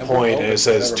 wayfinding and we're point, open and it to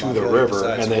says whatever to the Montpelier river,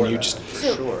 decides and then for you that, just,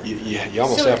 For sure. you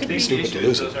almost So it have to could be be- stupid to The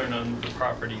lose issue is it. those aren't on the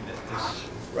property that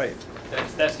Right.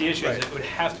 that's the issue, is Right. it would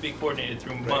have to be coordinated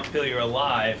through Montpelier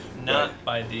Alive, not Right.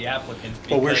 by the applicant.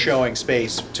 But we're because- showing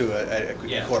space to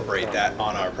Yeah. incorporate that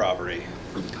on our property.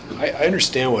 I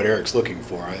understand what Eric's looking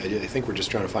for. I think we're just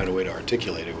trying to find a way to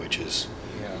articulate it, which is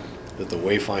that the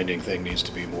wayfinding thing needs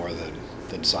to be more than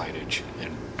signage and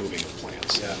moving the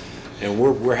plants. Yeah. And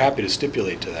we're happy to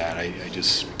stipulate to that. I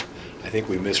think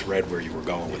we misread where you were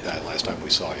going with that last time we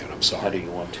saw you, and I'm sorry. How do you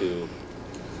want to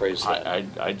phrase that?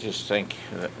 I just think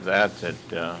that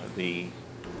the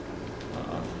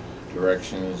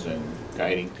directions and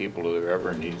guiding people to the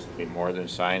river needs to be more than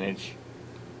signage.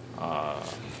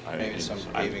 Maybe some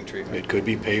paving treatment. It could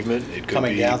be pavement, it could be.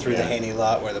 Coming down through the yeah. Haney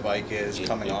lot where the bike is, It-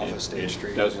 coming it- off it- of State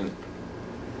Street. It doesn't,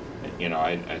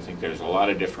 I think there's a lot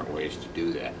of different ways to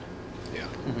do that. Yeah,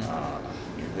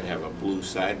 You could have a blue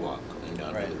sidewalk going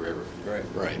down to Right. the river. Right.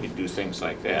 right. You could do things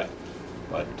like that.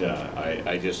 But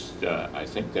I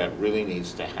think that really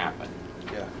needs to happen.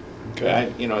 Yeah.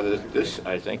 Okay.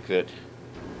 I think that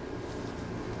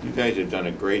you guys have done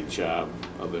a great job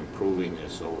of improving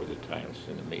this over the times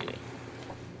in the meeting.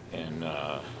 And,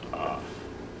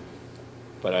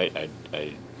 but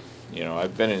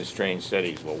I've been in strange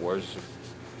cities. Well, where's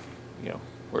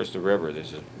the river?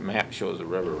 There's a map shows the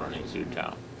river running through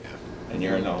town. Yeah. And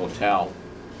you're in the hotel,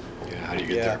 Yeah, how do you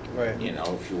get there? Right.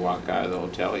 if you walk out of the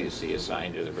hotel, you see a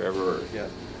sign to the river or Yeah.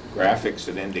 graphics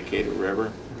that indicate a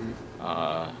river.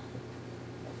 I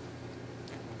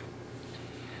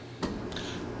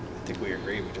think we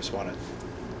agree, we just want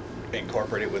to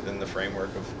incorporate it within the framework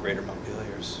of Greater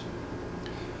Montpelier's.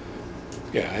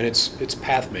 Yeah, and it's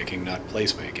path making, not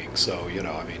place making, so,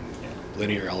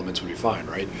 linear elements would be fine,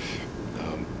 right?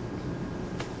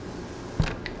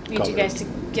 Need you guys to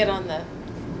get on the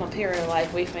Montpelier Alive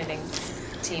wayfinding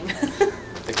team. I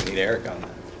think we need Eric on that.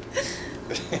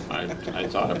 I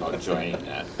thought about joining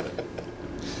that, but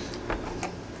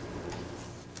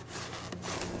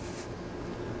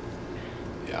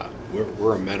Yeah,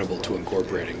 we're amenable to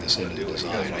incorporating this into the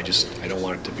design. I don't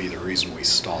want it to be the reason we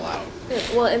stall out. Yeah,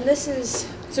 well, and this is,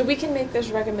 so we can make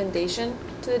this recommendation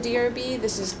to the DRB.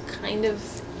 This is kind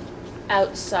of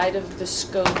outside of the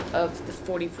scope of the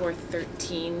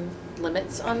 4413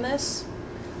 limits on this,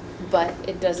 but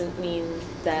it doesn't mean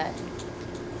that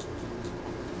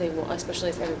they won't, especially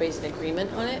if everybody's in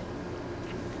agreement on it,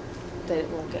 that it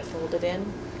won't get folded in.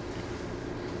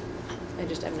 I'm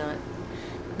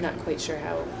not quite sure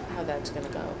how that's gonna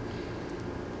go.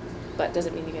 But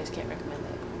doesn't mean you guys can't recommend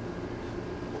it.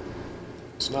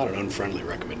 It's not an unfriendly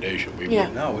recommendation. Yeah.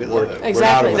 No, we we're- love it. we're not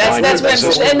Exactly. a That's reminder what that-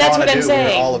 I'm- and that's what I'm We're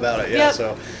saying. all about it, yeah, Yep.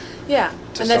 so Yeah,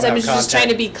 To and that's, I'm somehow just trying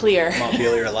to be contact clear.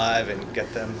 Montpelier Alive and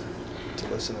get them to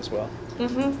listen as well.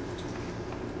 Mm-hmm.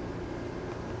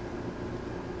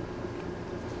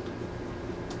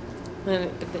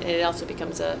 And it also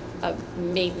becomes a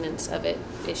maintenance of it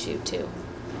issue too.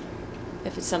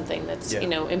 If it's something that's, Yeah.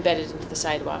 embedded into the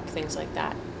sidewalk, things like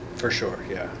that. For sure,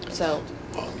 yeah. So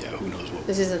Well, yeah, who knows what.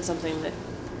 this isn't something that,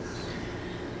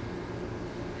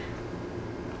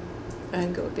 I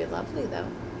think it would be lovely though.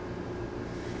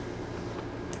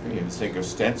 you can think of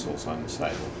stencils on the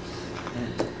sidewalk.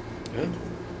 Yeah.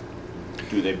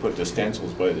 Do they put the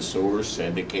stencils by the sewers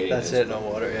indicating? That's this? it, no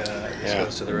water, yeah, this Yeah.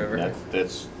 goes to the river.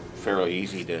 That's fairly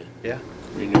easy to Yeah.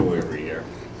 renew every year.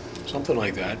 Something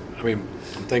like that. I mean,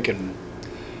 I'm thinking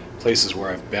places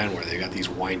where I've been where they got these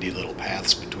windy little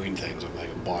paths between things,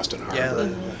 like Boston Yeah,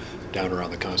 Harbor, down around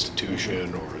the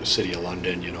Constitution, or the city of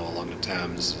London, along the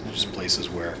Thames, just places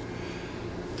where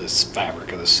this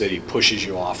fabric of the city pushes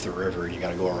you off the river and you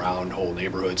gotta go around whole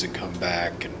neighborhoods and come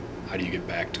back, and how do you get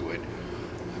back to it?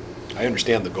 I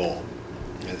understand the goal.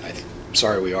 I'm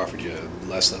sorry we offered you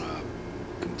less than a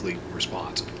complete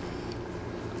response.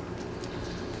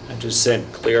 I just said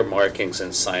clear markings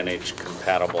and signage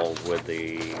compatible with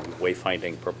the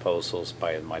wayfinding proposals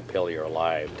by Montpelier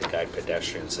Alive to guide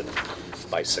pedestrians and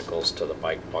bicycles to the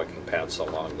bike walking paths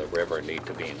along the river need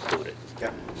to be included.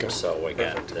 Yeah. Okay. So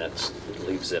again, that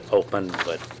leaves it open,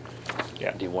 but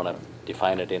Yeah. do you want to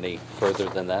define it any further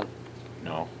than that?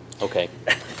 No, Okay.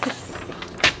 I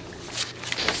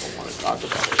don't want to talk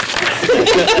about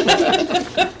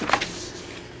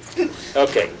it.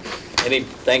 Okay.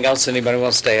 Anything else anybody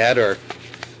wants to add or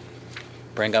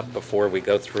bring up before we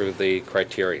go through the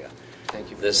criteria? Thank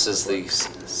you. For This your is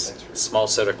hard the work. small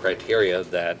set of criteria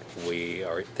that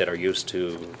that are used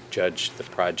to judge the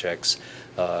projects,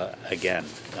 again,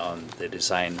 on the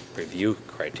design review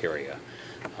criteria.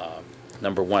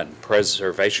 Number one,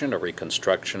 preservation or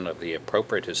reconstruction of the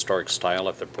appropriate historic style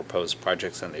of the proposed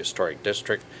projects in the historic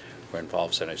district or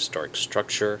involves an historic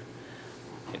structure,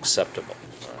 acceptable.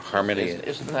 Harmony.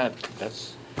 Isn't that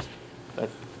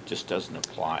just doesn't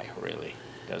apply, really,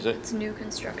 does it? It's new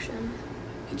construction.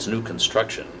 It's new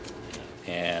construction,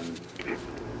 and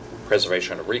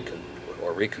preservation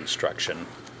or reconstruction.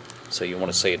 So you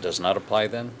want to say it does not apply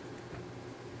then?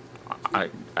 I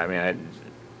mean,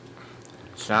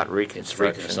 it's not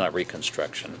reconstruction. It's not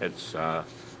reconstruction. It's,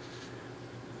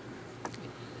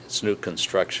 It's new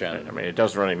construction. I mean, it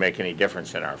doesn't really make any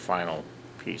difference in our final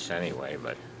piece anyway,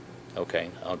 but.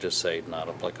 Okay, I'll just say not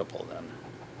applicable then.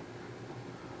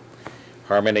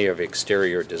 Harmony of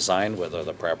exterior design with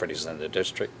other properties in the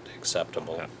district,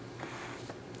 acceptable. Yeah.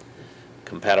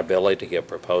 Compatibility of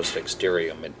proposed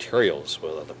exterior materials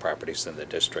with other properties in the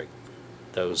district,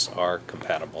 those are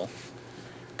compatible.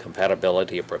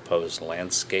 Compatibility of proposed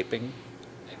landscaping,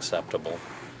 acceptable.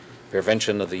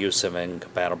 Prevention of the use of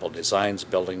incompatible designs,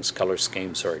 buildings, color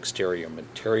schemes, or exterior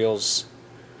materials,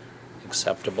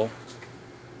 acceptable.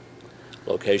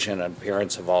 Location and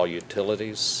appearance of all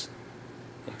utilities,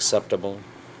 acceptable.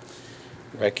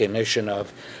 Recognition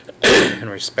of and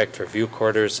respect for view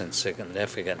corridors and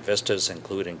significant vistas,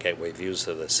 including gateway views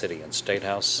of the city and state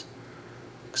house,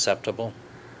 acceptable.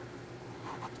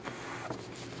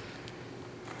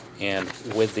 And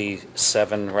with the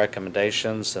 7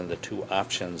 recommendations and the 2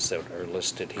 options that are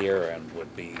listed here and would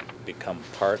become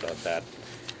part of that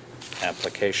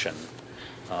application,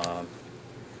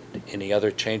 any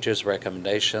other changes,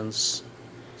 recommendations,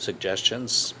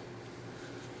 suggestions?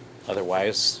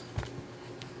 Otherwise,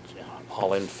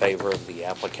 all in favor of the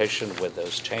application with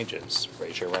those changes,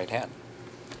 raise your right hand.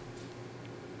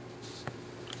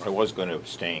 I was going to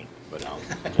abstain, but I'll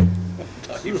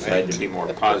decide to be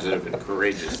more positive and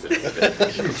courageous than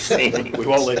abstaining. We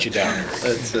won't let you down.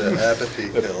 That's apathy,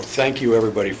 But Bill. thank you,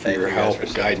 everybody, for Thank your you guys help for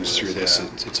and sticking guidance with through us,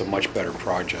 this. yeah. It's a much better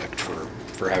project for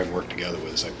having worked together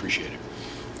with us. I appreciate it.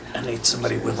 I need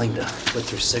somebody willing to put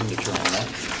their signature on that.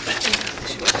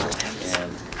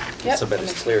 And Yep, somebody's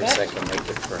I'm gonna cleared, take so I that. can make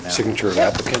it for now. Signature of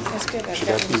Yep, applicant. that's good. I've Should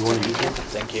got that be one of you? one.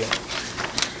 Thank you.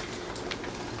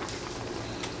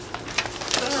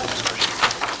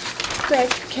 Greg,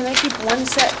 can I keep one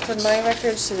set for my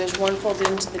records, so there's one folded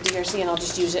into the DRC, and I'll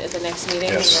just use it at the next meeting?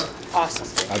 Yes. Awesome.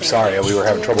 I'm Thank sorry, you. we were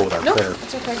having trouble with our Nope, printer.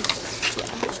 it's okay.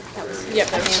 Yep,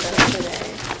 I handled it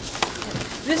today.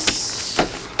 This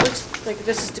looks like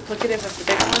this is duplicative of the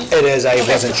big one. It is, I Okay,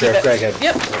 wasn't so sure keep if Greg it. had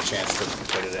Yep. a chance to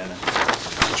put it in.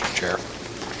 Mr. Chair.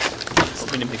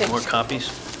 Want me to make more copies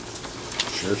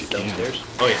Sure, if you can. downstairs?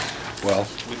 Oh, yeah, Well,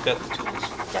 we've got the tools.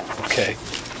 okay.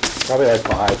 Probably like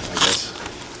 5, I guess.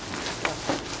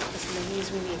 As many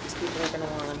as we need, because people are gonna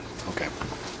want them. Okay.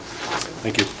 Awesome.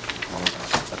 Thank you. I'll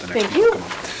let the next Thank people you. come up.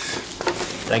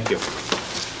 Thank you.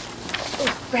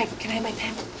 Oh, Greg, can I have my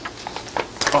pen?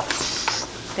 Oh,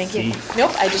 Thank you.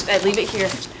 Nope, I leave it here.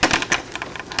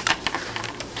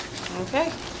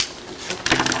 Okay.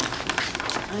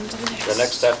 On to the next. The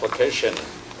next application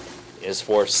is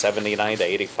for 79 to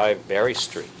 85 Berry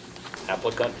Street.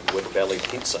 Applicant, Wood Belly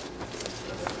Pizza.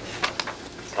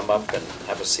 Come up and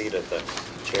have a seat at the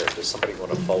chair. Does somebody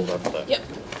want to fold up the Yep,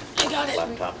 I got it.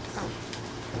 laptop?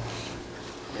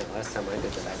 Yeah, last time I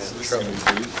did that, I got in trouble.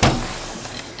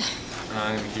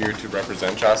 I'm here to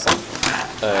represent Jocelyn.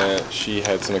 She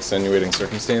had some extenuating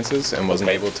circumstances and wasn't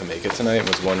able to make it tonight and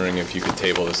was wondering if you could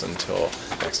table this until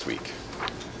next week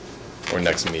or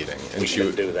next meeting. And We she can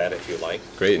would, do that if you like.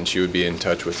 great, and she would be in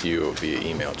touch with you via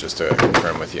email just to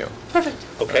confirm with you. Perfect.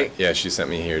 Okay. Yeah, she sent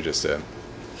me here just to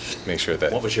make sure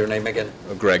that. What was your name again?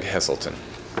 Greg Hesselton.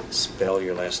 Spell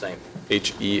your last name.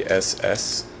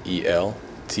 Hessselton.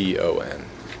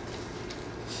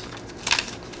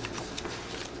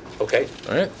 Okay,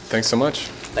 All right, thanks so much.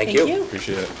 thank you.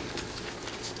 Appreciate it.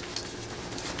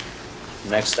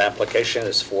 Next application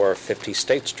is for 50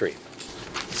 State Street,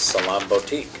 Salon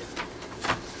Boutique.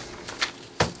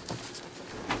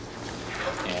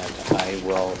 And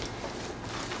I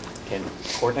can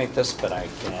coordinate this, but I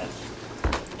can't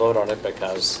vote on it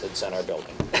because it's in our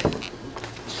building.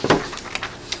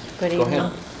 Good Go evening.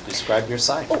 ahead, describe your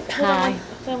sign. Oh, hold Hi.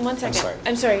 on, one second. sorry.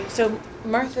 I'm sorry, so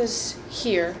Martha's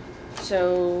here,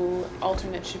 so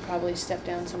alternate should probably step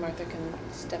down so Martha can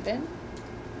step in?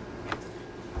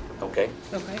 Okay,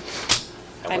 Okay.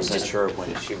 and I'm wasn't just- sure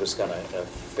when she was gonna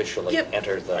officially Yep.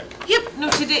 enter the, Yep, no,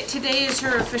 today is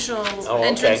her official Oh, okay.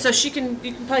 entrance, so you can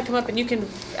probably come up and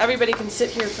everybody can sit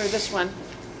here for this one.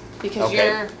 Because Okay.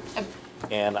 you're,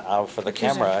 and for the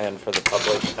Accusing. camera and for the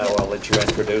public, I'll let you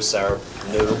introduce our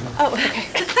new oh,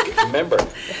 okay. member.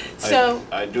 So,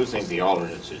 I do think the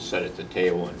alternates should sit at the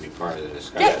table and be part of the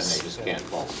discussion, Yes. they just can't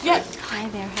vote. yeah, Hi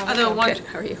there, how are although you? one, Good,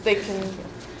 how are you? they can,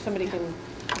 somebody can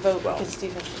vote Well. because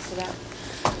Steve has to sit out.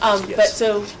 But Yes.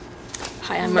 so,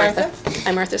 Hi, I'm Martha? Martha.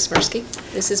 I'm Martha Smirsky.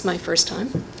 This is my first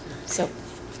time, so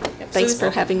yep, thanks so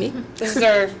for having me. this is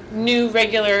our new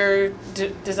regular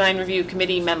design review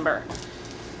committee member.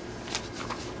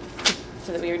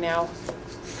 So that we are now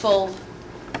full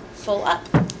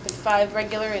up with 5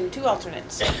 regular and 2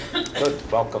 alternates.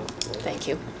 Good, welcome. Thank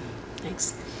you.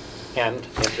 Thanks. And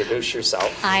introduce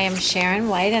yourself. I am Sharon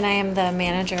White, and I am the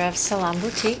manager of Salam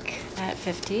Boutique at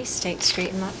 50 State Street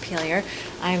in Montpelier.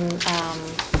 I'm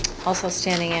also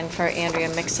standing in for Andrea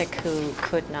Mixick, who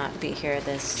could not be here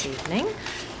this evening.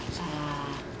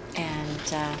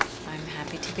 And I'm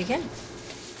happy to begin.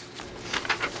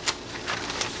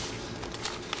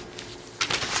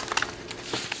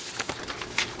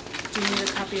 Do you need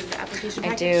a copy of the application I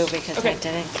package? do, because Okay. I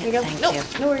didn't There you get, go. thank Nope,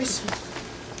 you. no worries.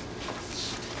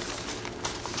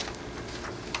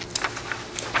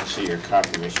 I see your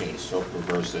copy machine so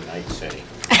perverse at night setting.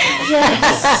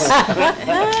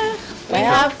 We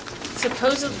have,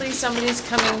 supposedly somebody's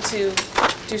coming to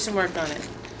do some work on it.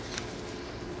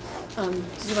 Do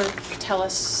you want to tell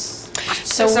us,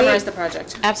 So we- summarize the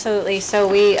project? Absolutely. So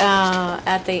we,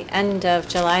 at the end of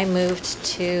July, moved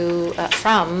to,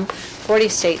 from 40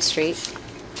 State Street,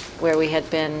 where we had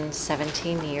been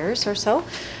 17 years or so,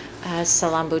 as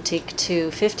Salam Boutique, to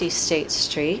 50 State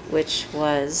Street, which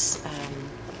was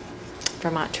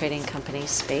Vermont Trading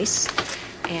Company's space.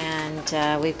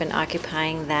 And we've been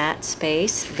occupying that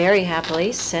space very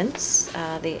happily since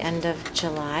the end of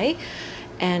July,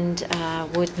 and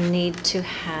would need to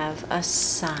have a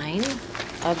sign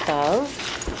above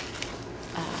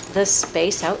the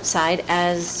space outside,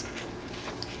 as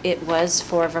it was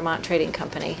for Vermont Trading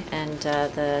Company, and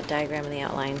the diagram and the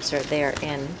outlines are there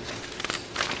in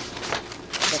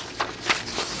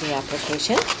the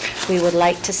application. We would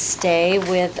like to stay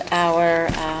with our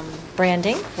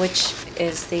branding, which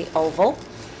is the oval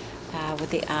with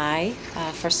the eye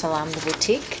for Salam the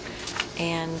Boutique,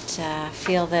 and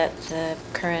feel that the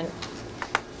current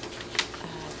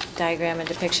diagram and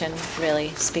depiction really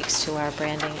speaks to our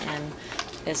branding and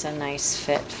is a nice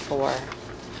fit for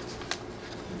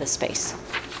the space.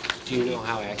 Do you know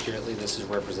how accurately this is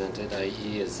represented,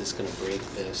 i.e. is this gonna break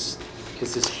this?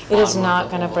 Is this It is bottom of not the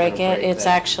going to oval break it. It's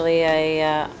that? actually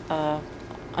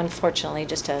unfortunately,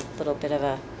 just a little bit of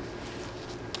a,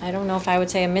 I don't know if I would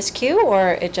say a miscue,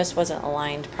 or it just wasn't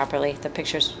aligned properly. The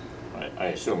pictures, I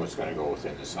assume it's gonna go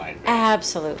within the sign.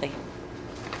 absolutely.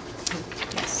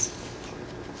 Yes.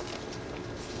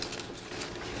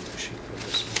 Sheet for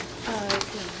this one.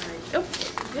 Oh,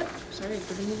 yep, sorry,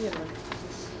 giving you the other one.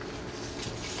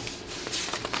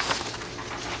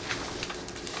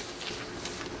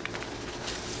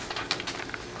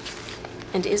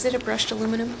 And is it a brushed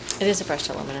aluminum? It is a brushed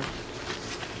aluminum.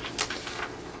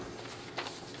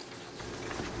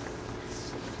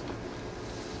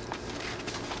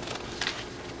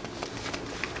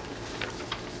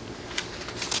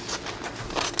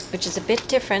 Which is a bit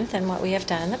different than what we have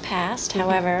done in the past.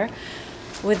 However,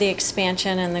 with the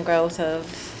expansion and the growth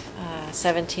of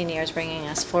 17 years bringing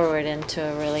us forward into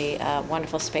a really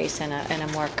wonderful space and a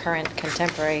more current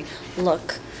contemporary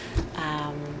look,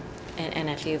 and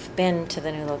if you've been to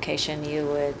the new location,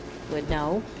 you would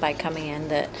know by coming in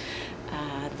that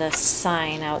the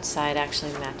sign outside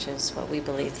actually matches what we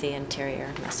believe the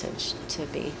interior message to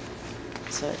be.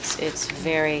 So it's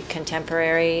very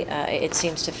contemporary. It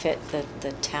seems to fit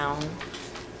the town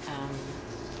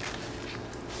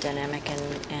dynamic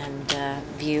and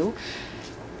view.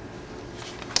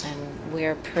 And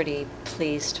we're pretty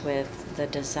pleased with the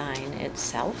design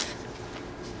itself.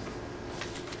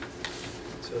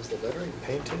 So is the lettering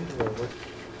painted, or what?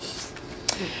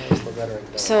 How's the lettering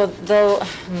done? So though,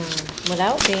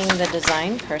 without being the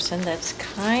design person, that's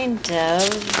kind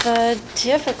of a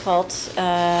difficult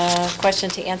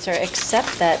question to answer,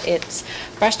 except that it's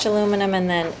brushed aluminum and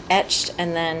then etched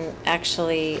and then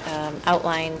actually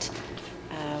outlined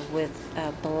with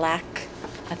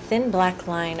a thin black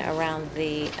line around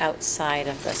the outside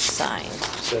of the sign.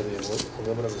 So the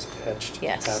aluminum is etched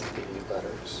Yes. at the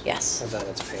letters? Yes. And then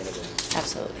it's painted in?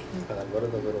 Absolutely. And then what are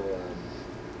the little,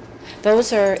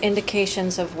 Those are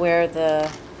indications of where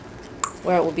it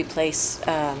will be placed,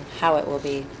 how it will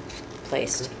be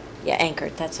placed. Yeah,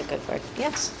 anchored, that's a good word,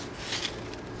 yes.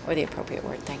 Or the appropriate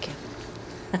word, thank you.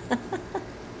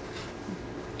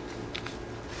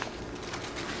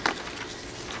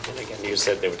 And again, you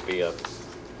said there would be a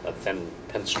thin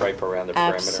pinstripe around the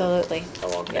perimeter? Absolutely.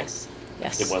 Oh, okay. Yes,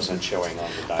 yes. It wasn't showing on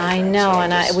the diagram. I know, so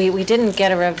and just- we didn't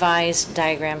get a revised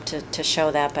diagram to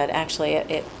show that, but actually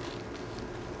it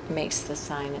makes the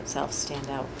sign itself stand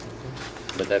out.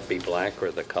 Would that be black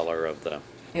or the color of the,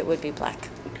 It would be black.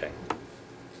 okay.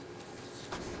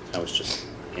 I was just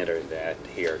entering that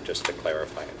here just to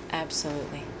clarify it.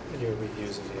 Absolutely. And you're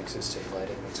reusing the existing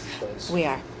lighting that's in place. We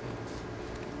are.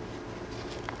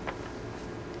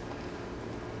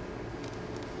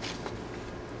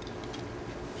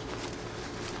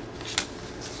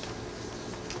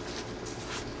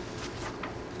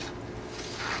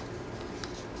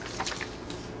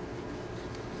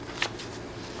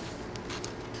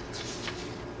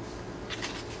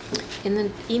 In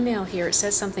the email here, it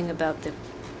says something about the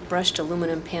brushed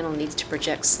aluminum panel needs to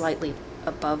project slightly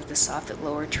above the soffit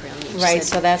lower trim. You Right,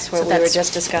 said- so that's what so we were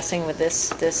just discussing with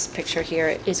this picture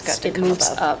here. It's got to It come moves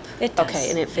above. up. It does. Okay,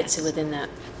 and it fits yes. within that.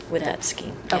 With that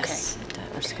scheme, Okay. yes, it does,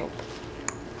 or Okay. scope.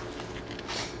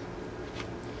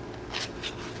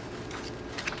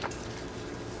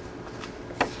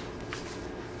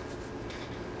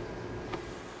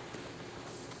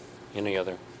 Any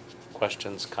other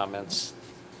questions, comments?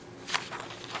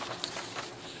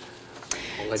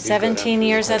 I'll let you go 17 down.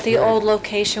 years at the old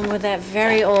location with that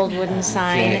very old wooden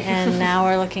sign, Okay. and now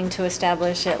we're looking to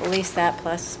establish at least that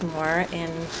plus more in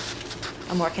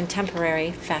a more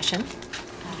contemporary fashion.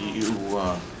 Do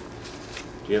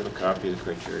you have a copy of the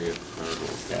criteria for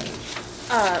look at it?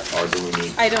 Or do we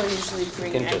need I don't usually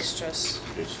bring can just- extras,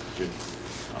 just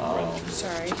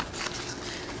sorry.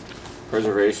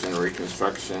 preservation and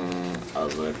reconstruction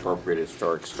of the appropriate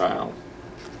historic style?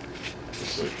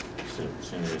 If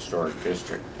it's in a historic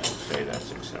district, I would say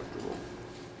that's acceptable.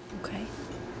 Okay.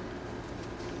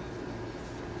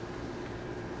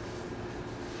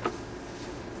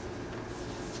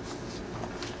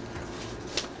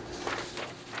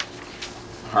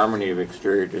 Harmony of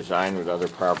exterior design with other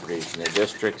properties in the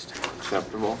district,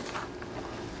 acceptable.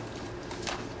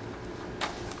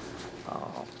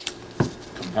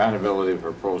 Compatibility of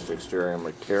proposed exterior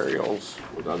materials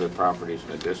with other properties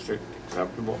in the district,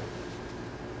 acceptable.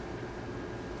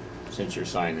 Since your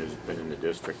sign has been in the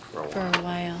district for a For while. a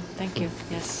while, thank you,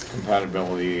 yes.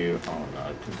 Compatibility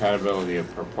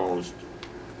of proposed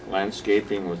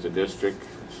landscaping with the district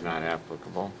is not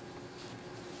applicable.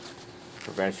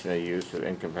 Prevention of use of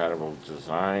incompatible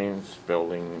designs,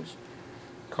 buildings,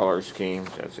 color schemes,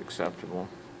 that's acceptable.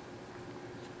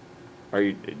 Are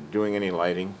you doing any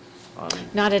lighting on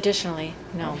it? Not additionally,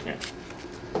 no. Okay.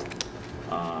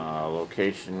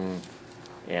 Location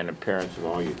and appearance of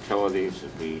all utilities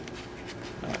would be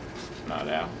not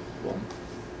applicable.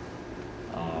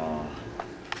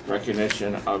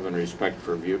 Recognition of and respect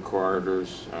for view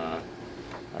corridors,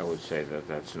 I would say that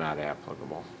that's not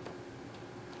applicable.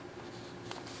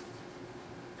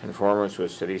 Conformance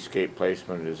with cityscape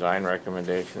placement and design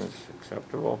recommendations,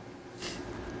 acceptable.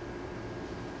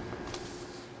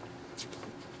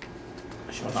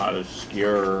 Shall not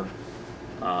obscure,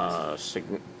 wait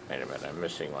a minute, I'm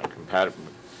missing one.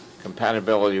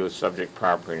 Compatibility with subject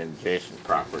property and adjacent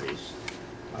properties,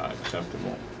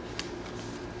 acceptable.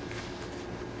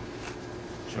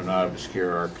 Shall not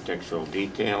obscure architectural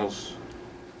details,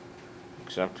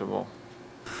 acceptable.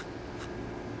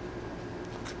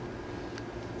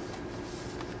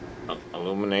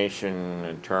 Illumination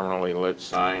and terminally lit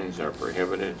signs are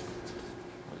prohibited.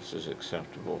 This is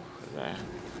acceptable for that.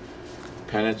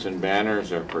 Pennants and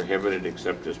banners are prohibited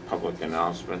except as public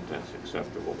announcement. That's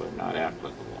acceptable, but not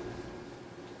applicable.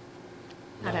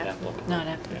 Not applicable. Not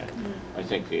Yeah. applicable. I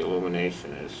think the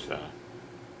illumination is,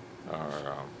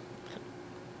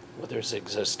 Well, there's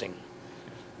existing.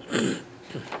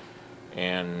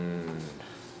 and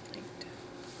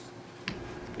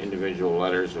individual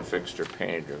letters affixed or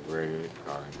painted or engraved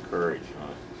are encouraged.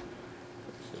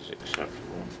 This is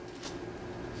acceptable.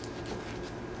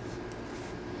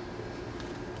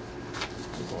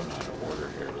 I'm going out of order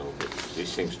here a little bit.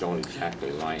 These things don't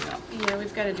exactly line up. Yeah,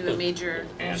 we've got to do a major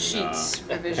And sheets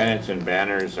revision. pennants and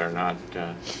banners are not,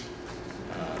 are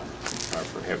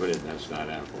prohibited, and that's not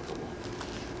applicable.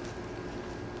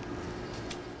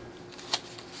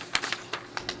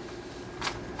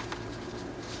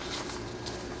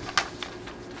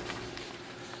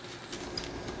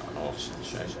 Oh,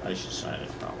 I should sign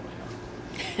it probably,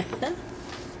 huh?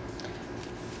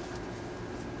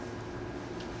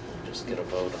 We'll just get a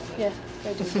vote on it. Yeah,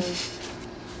 I do believe.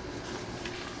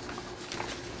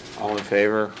 All in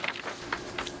favor?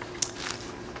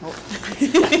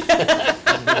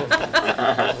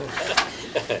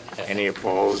 Any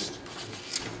opposed?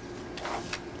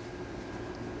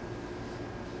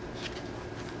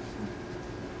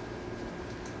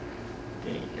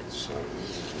 Okay, it's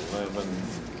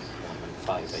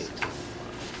 11:58.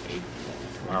 8.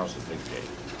 Tomorrow's a big day.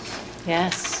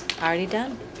 Yes, already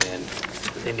done? And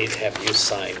they need to have you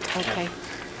sign. Okay,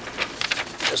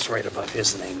 Just right above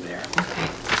his name there. okay.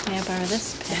 May I borrow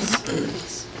this pen?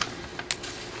 Please.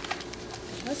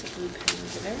 There was a blue pen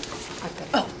over there. I've got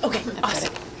it. Oh, okay, I've got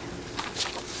awesome. it.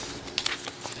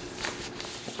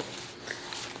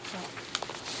 Well,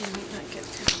 we might not get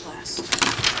to the last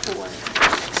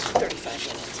 35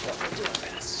 minutes, but we'll do our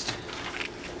best.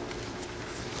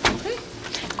 Okay.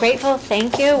 Grateful,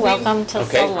 thank you. Welcome to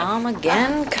Okay. Salam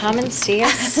again. Come and see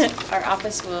us. Our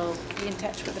office will be in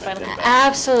touch with the final feedback.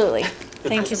 Absolutely.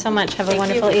 Thank you so much. Have a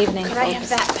Thank you. wonderful evening. Could I have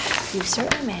folks. that back? You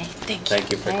certainly may. Thank you. Thank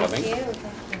you for coming. Thank you.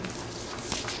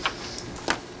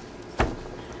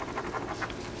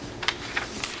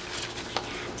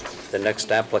 The next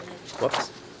whoops,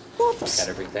 Whoops. got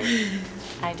everything?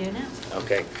 I do now.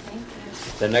 Okay. Thank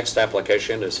you. The next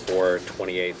application is for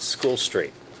 28 School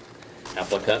Street.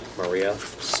 Applicant Maria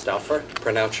Stauffer,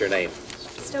 pronounce your name.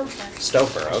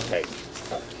 Stouffer, okay.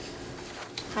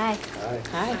 Hi.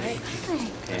 Hi. Hi.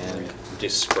 And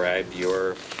describe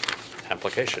your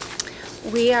application.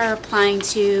 We are applying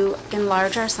to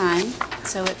enlarge our sign,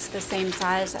 so it's the same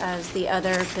size as the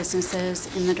other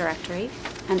businesses in the directory,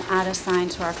 and add a sign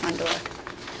to our front door.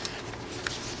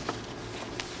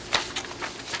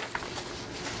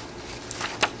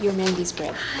 Your Mandy's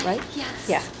bread, right? Yes.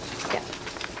 Yeah, yeah.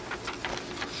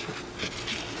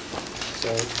 So,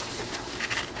 I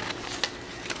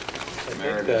think that,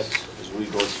 Meredith, as we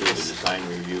go through the design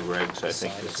review regs, I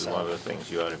think Sign this is itself. one of the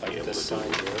things you ought to be like able this to do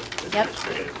sign here, Yep.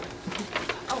 administratively.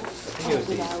 I think it would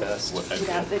be best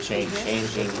Without the Change-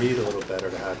 change. Changing to read a little better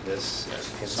to have this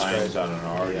signs pinstripe on an be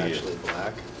already. actually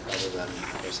black, other than,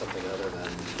 or something other than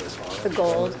this orange. The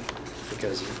gold.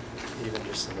 Because even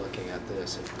just in looking at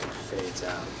this, it fades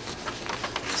out.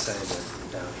 The same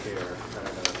with down here, I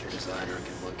don't know if your designer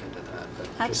can look into that, but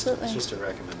Absolutely. it's just a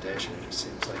recommendation. It just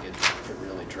seems like it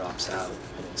really drops out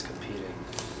and it's competing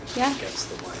Yeah. against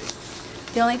the white.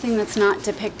 The only thing that's not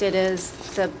depicted is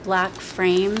the black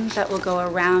frame that will go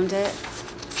around it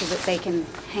so that they can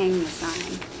hang the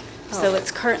sign. So Oh.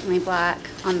 it's currently black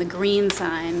on the green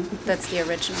sign, that's the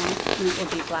original, and it will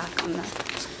be black on the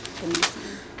new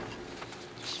sign.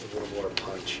 Just a little more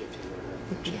punch if you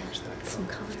were to change that Some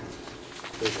color. color.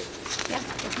 Bigger. Yeah,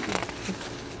 definitely.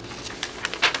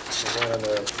 And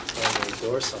then on the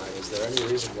door sign, is there any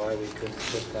reason why we couldn't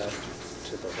put that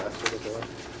to the left of the door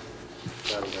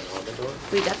rather than on the door?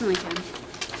 We definitely can.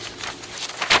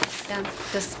 Yeah,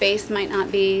 the space might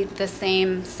not be the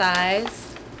same size.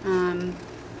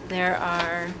 There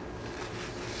are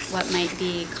what might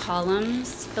be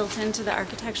columns built into the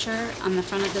architecture on the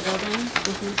front of the building.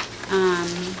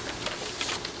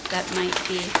 That might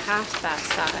be half that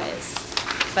size,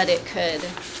 but it could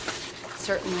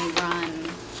certainly run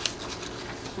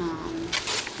in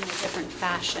a different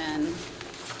fashion.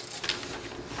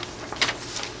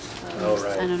 Oh,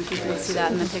 right. I don't know if you can see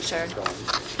that in the picture.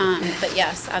 But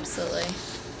yes, absolutely.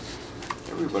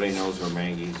 Everybody knows where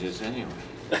Maggie's is anyway.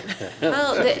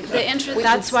 Well,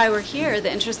 that's why we're here.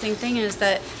 The interesting thing is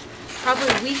that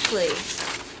probably weekly,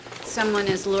 someone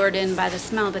is lured in by the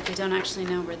smell, but they don't actually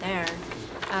know we're there.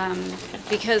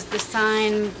 Because the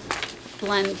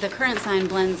current sign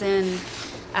blends in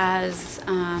as,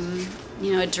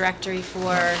 a directory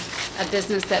for a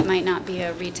business that might not be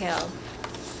a retail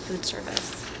food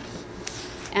service.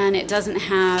 And it doesn't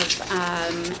have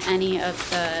any of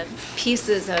the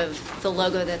pieces of the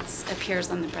logo that appears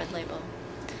on the bread label.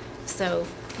 So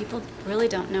people really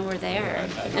don't know we're there.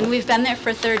 And we've been there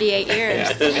for 38 years.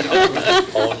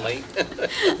 Only.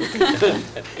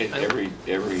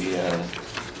 Every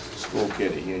school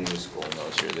kid at Union School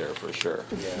knows you're there for sure.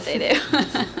 They do.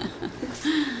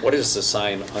 What is the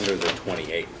sign under the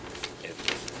 28?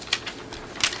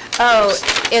 Oh,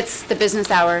 it's the business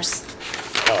hours.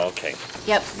 Oh, okay.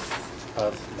 Yep,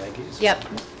 Of Maggie's? yep.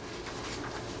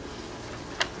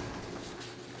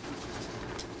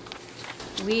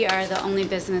 We are the only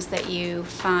business that you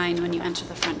find when you enter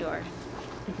the front door.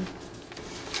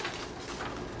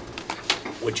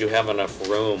 Would you have enough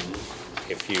room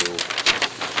if you,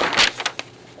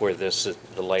 where this is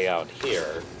the layout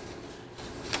here,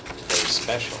 today's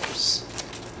specials,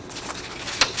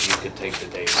 if you could take the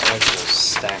day's specials,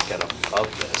 stack it above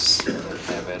this, and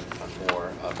have it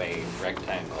more of a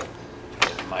rectangle,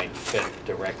 it might fit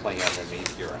directly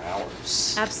underneath your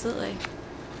hours. Absolutely.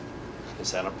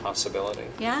 Is that a possibility?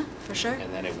 Yeah, for sure.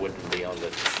 And then it wouldn't be on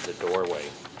the doorway.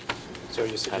 So are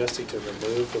you suggesting to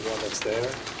remove the one that's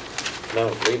there? No,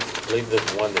 leave the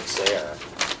one that's there.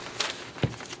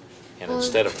 And Well-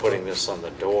 instead of putting this on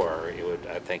the door,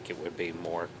 I think it would be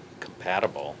more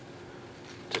compatible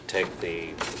to take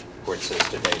where it says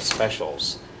today's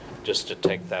specials, just to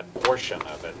take that portion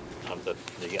of it, of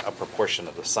the upper portion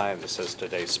of the sign that says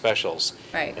today's specials.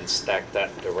 Right. And stack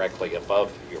that directly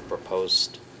above your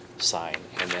proposed sign,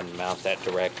 and then mount that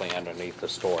directly underneath the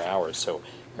store hours, so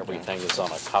everything is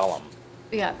on a column.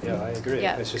 Yeah. Yeah, I agree.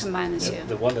 Yeah, It's just combine the two.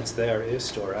 The one that's there is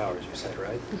store hours, you said,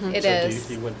 right? It So is.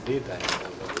 you wouldn't need that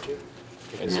anymore, would you?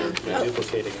 Because No. you're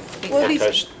duplicating. Well,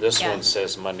 Because this yeah. one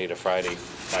says Monday to Friday,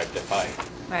 5 to 5.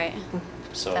 Right.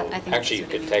 So That- I think actually, you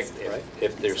that's what could it take, means. Right.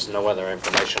 if there's no other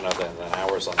information other than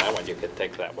hours on that one, you could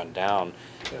take that one down,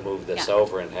 Yeah. move this Yeah.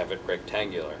 over and have it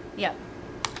rectangular. Yep.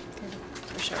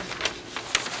 For sure.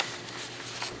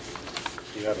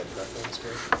 Do you have a preference,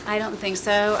 Mary? I don't think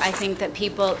so. I think that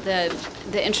people, the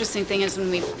interesting thing is when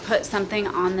we put something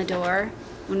on the door,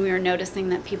 when we were noticing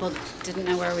that people didn't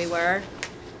know where we were,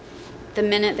 the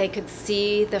minute they could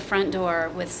see the front door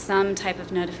with some type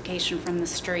of notification from the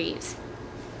street,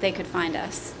 they could find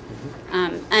us.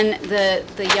 And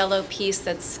the yellow piece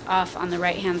that's off on the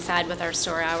right-hand side with our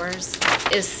store hours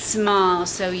is small,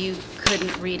 so you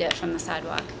couldn't read it from the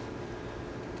sidewalk.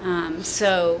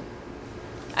 So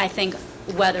I think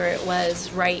whether it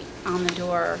was right on the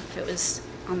door, or if it was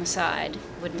on the side,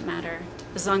 wouldn't matter,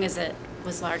 as long as it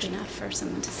was large enough for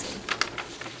someone to see.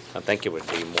 I think it would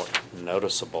be more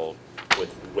noticeable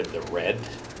with the red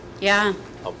Yeah,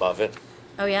 above it.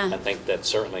 oh I yeah. think that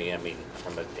certainly, I mean,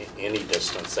 from any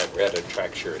distance, that red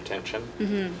attracts your attention.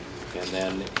 Mm-hmm. And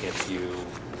then if you,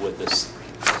 with this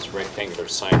rectangular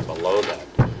sign below that,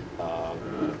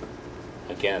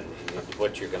 again,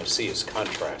 what you're going to see is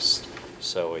contrast.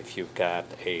 So if you've got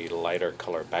a lighter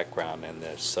color background and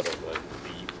this sort of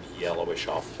the yellowish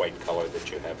off-white color that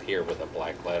you have here with a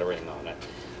black lettering on it,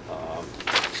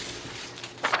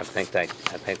 I think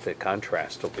the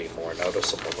contrast will be more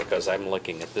noticeable, because I'm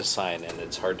looking at this sign and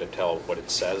it's hard to tell what it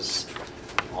says,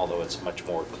 although it's much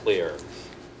more clear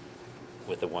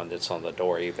with the one that's on the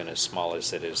door, even as small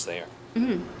as it is there.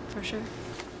 Mm-hmm, for sure.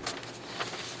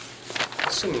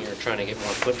 Assuming you're trying to get more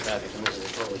foot traffic, and this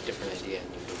is a totally different idea, and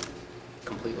you can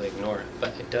completely ignore it,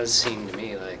 but it does seem to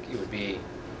me like it would be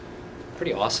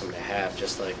pretty awesome to have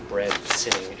just like bread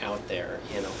sitting out there,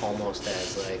 you know, almost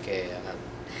as like a,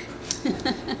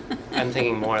 I'm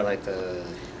thinking more like the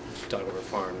Dog River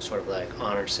Farm, sort of like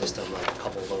honor system, like a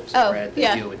couple loaves of Oh, bread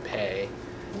yeah. that you would pay,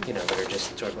 you know, that are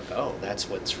just sort of like, oh, that's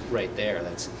what's right there,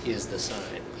 is the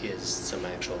sign, is some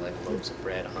actual like loaves of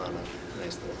bread on a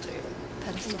nice little table.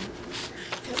 Pedestal.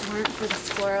 If it weren't for the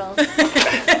squirrels.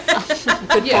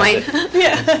 Good point.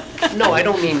 Yeah. No,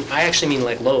 I actually mean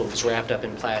like loaves wrapped up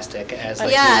in plastic as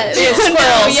like. Yeah, little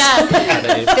squirrels.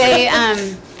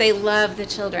 Yeah. They love the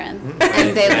children,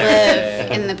 and they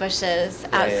live in the bushes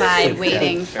outside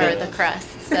waiting for the crust.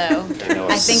 So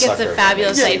I think it's a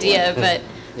fabulous idea, but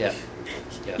Yeah.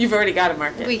 Yeah. You've already got a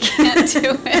market. we can't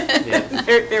do it. Yeah.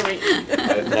 They're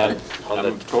waiting. Now,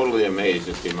 I'm totally amazed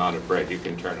at the amount of bread you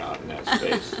can turn out in that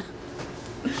space.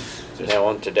 Now,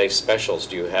 on today's specials,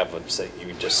 do you have them, say,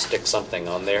 you just stick something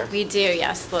on there? We do,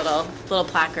 yes, little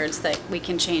placards that we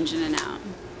can change in and out.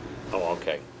 Oh,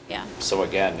 okay. Yeah. So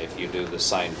again, if you do the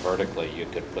sign vertically, you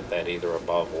could put that either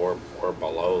above or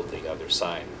below the other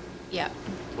sign, Yeah.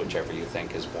 whichever you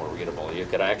think is more readable. You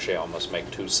could actually almost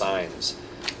make two signs,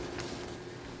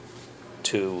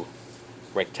 two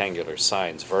rectangular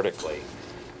signs vertically,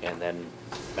 and then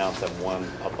mount them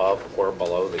one above or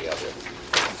below the other,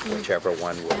 whichever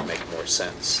one would make more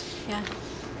sense. Yeah.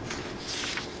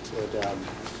 Would,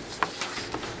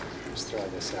 just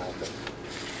throwing this out, but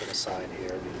put a sign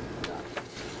here, not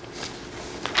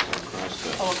Across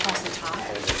the- Oh, across the top?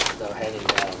 hanging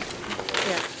down.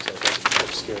 Yeah. So it doesn't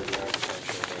obscure the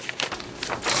architecture.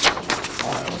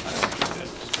 I don't think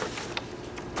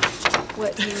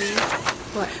What do you mean?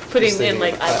 What? Putting Just in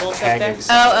like thinking of eyeballs up there? hanging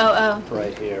Oh.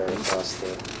 right here across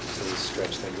these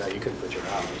stretch things. Now, you can put your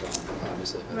hours on,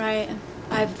 obviously. but- Right.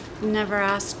 I've never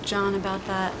asked John about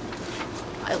that,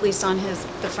 at least on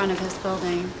the front of his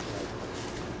building.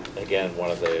 Again, one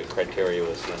of the criteria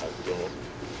was,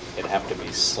 it'd have to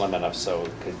be slim enough so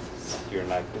you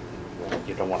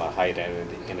don't want to hide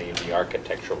any of the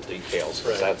architectural details,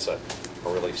 because Right. that's a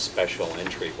really special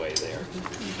entryway there in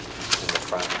the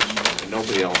front. And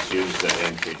nobody else uses that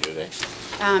entry, do they?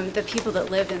 The people that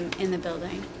live in the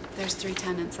building, there's 3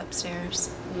 tenants upstairs.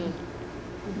 Yeah.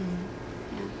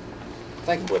 I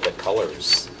think with the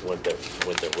colors, with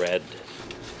the red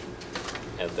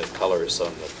and the colors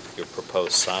on your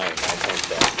proposed sign, I think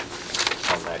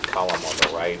that on that column on the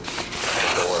right,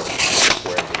 the door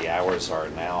where the hours are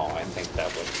now, I think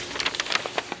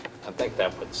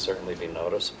that would certainly be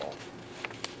noticeable.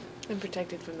 And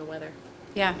protected from the weather,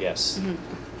 Yeah. Yes.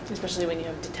 especially when you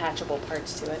have detachable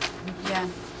parts to it. Yeah.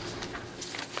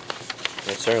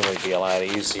 It'd certainly be a lot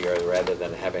easier rather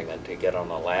than having to get on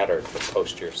a ladder to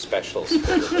post your specials for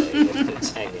the day if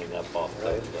it's hanging up off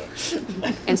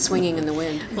the. And swinging in the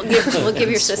wind. We'll give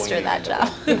your sister Swinging that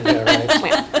in the job. Yeah,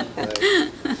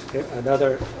 right. Right. Here,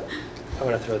 another, I'm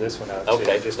gonna throw this one out too.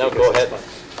 Okay, just no, because go it's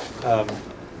ahead. fun.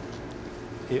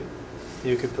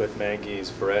 You could put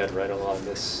Mangy's bread right along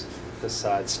this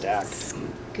side stack.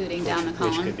 Scooting down the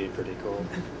column. Which could be pretty cool.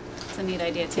 It's a neat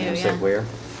idea too, You yeah. said where?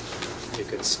 You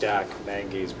could stack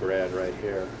Mangy's bread right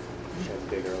here in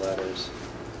bigger letters,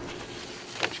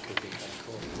 which could be kind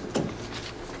of cool.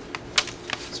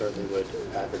 Certainly would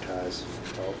advertise,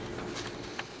 well,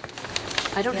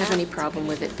 I don't have any problem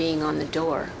with it being on the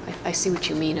door. I see what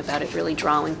you mean about it really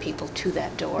drawing people to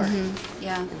that door and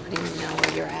Yeah, letting them know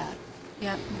where you're at.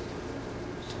 yeah.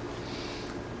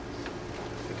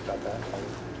 think about that.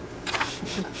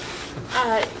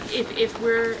 If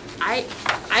we're, I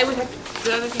would have,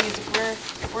 the other thing is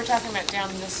if we're talking about down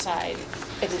this side,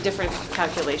 it's a different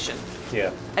calculation.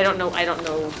 Yeah. I don't have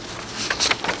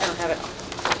it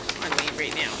on me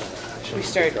right now. We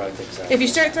start, if you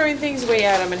start throwing things way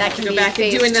out, I'm gonna have to can go be back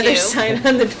and do phase another two. sign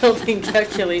on the building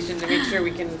calculation to make sure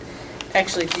we can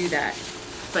actually do that.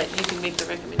 But you can make the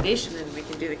recommendation and we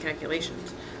can do the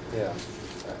calculations. Yeah,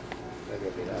 maybe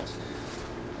it'd be nice.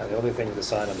 And the only thing with the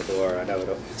sign on the door, I know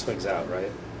it swings out,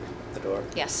 right? The door?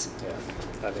 Yes.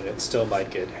 Yeah. I mean, it still might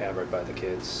get hammered by the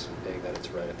kids, being that it's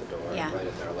right at the door, Yeah. right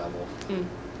at their level.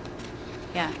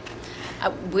 Yeah.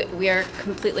 We are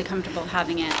completely comfortable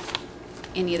having it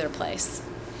in either place.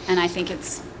 And I think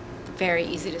it's very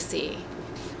easy to see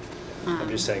I'm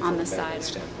just saying on from the a maintenance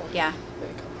side. standpoint. Yeah.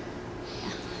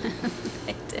 They come.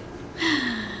 I do.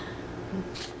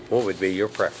 What would be your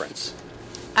preference?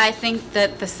 I think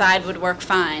that the side would work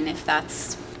fine if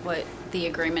that's what the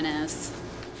agreement is.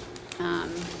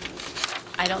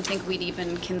 I don't think we'd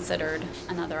even considered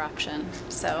another option,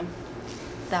 so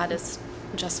that is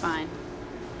just fine.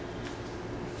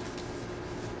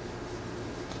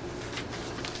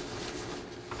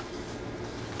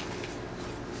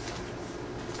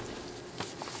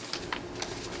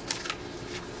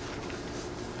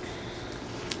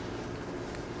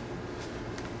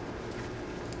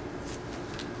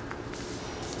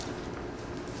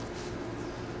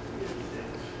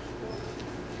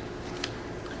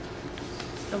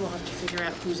 And we'll have to figure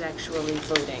out who's actually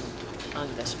voting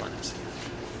on this one.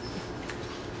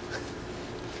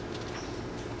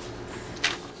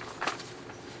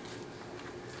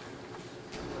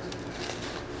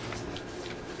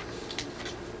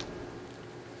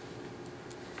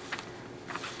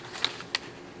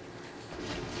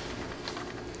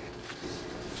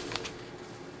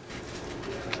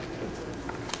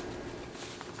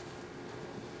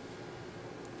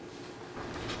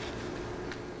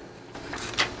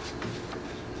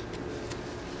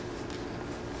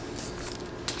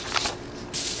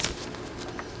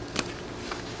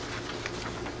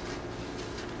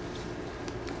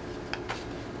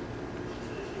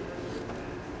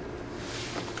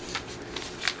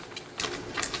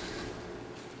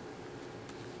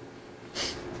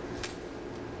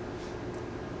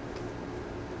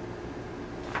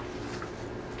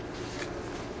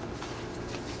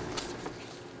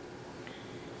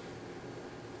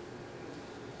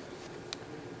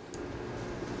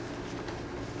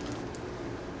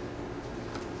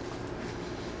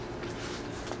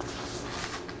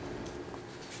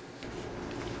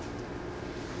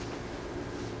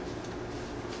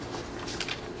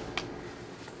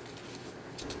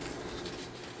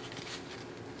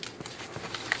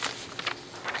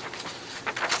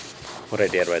 What I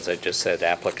did was I just said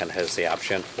applicant has the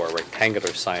option for a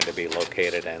rectangular sign to be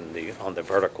located on the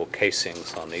vertical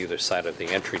casings on either side of the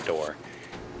entry door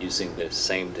using the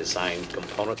same design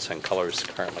components and colors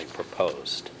currently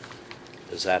proposed.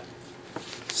 Does that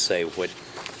say what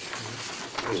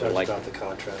We you talked would like? about the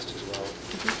contrast as well,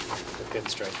 the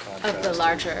pinstripe contrast. Of the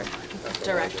larger Of the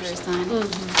directory larger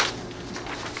sign.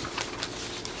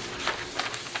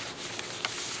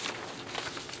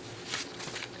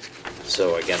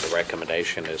 So again, the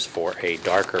recommendation is for a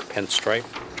darker pinstripe.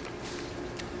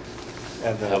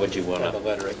 And How would you want and to- the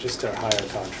lettering, just a higher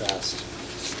contrast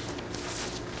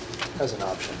as an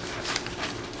option.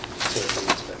 So it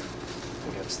reads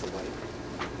better against the white.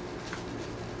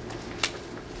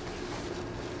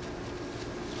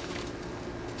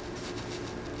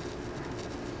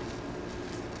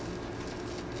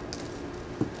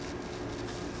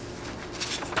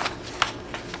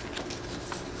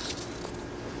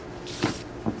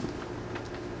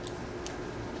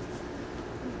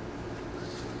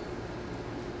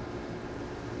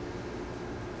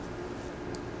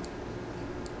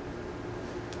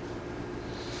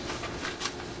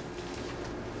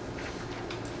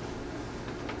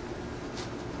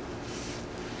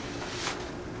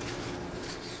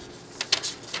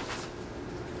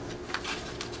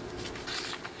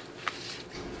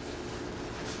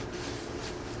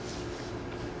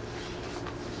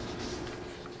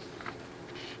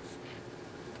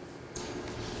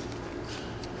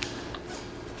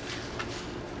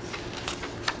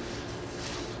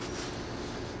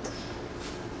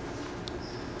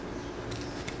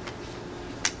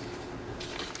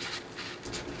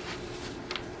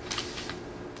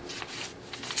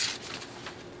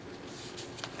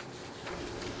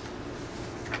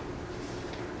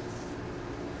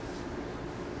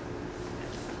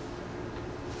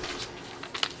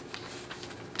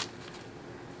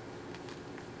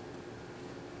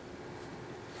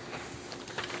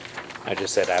 I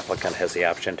just said applicant has the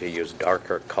option to use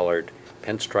darker colored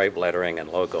pinstripe lettering and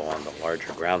logo on the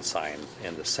larger ground sign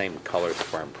in the same colors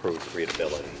for improved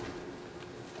readability.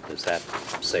 Does that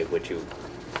say what you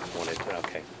wanted to?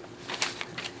 Okay.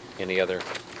 Any other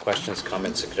questions,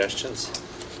 comments, suggestions?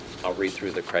 I'll read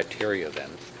through the criteria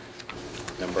then.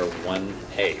 Number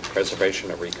 1A,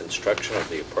 preservation or reconstruction of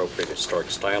the appropriate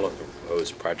historic style of the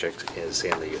proposed project is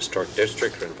in the historic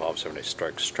district or involves an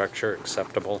historic structure,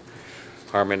 acceptable.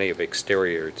 Harmony of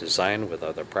exterior design with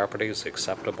other properties,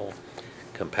 acceptable.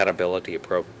 Compatibility of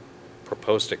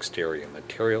proposed exterior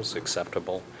materials,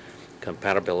 acceptable.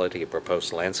 Compatibility of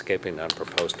proposed landscaping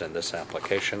unproposed in this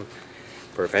application.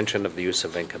 Prevention of the use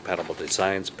of incompatible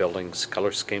designs, buildings,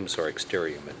 color schemes, or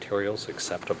exterior materials,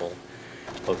 acceptable.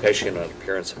 Location and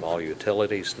appearance of all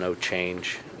utilities, no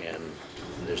change, and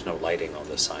there's no lighting on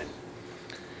the sign.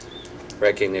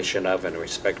 Recognition of and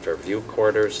respect for view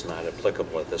corridors, not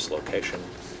applicable at this location.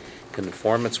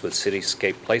 Conformance with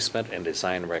cityscape placement and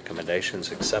design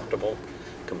recommendations, acceptable.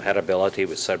 Compatibility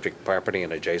with subject property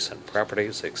and adjacent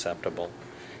properties, acceptable.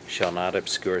 Shall not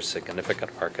obscure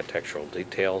significant architectural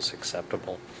details,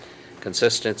 acceptable.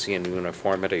 Consistency and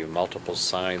uniformity of multiple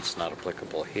signs, not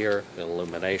applicable here.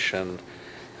 Illumination,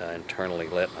 internally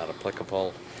lit, not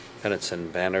applicable. Pennants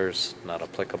and banners, not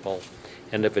applicable.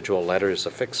 Individual letters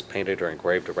affixed, painted, or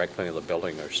engraved directly on the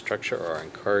building or structure are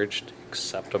encouraged,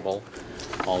 acceptable.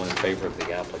 All in favor of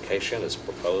the application as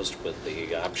proposed with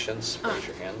the options, raise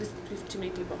your hand. There's too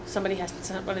many people. Somebody has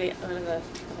to, one of the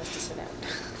has to sit out.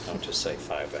 Don't just say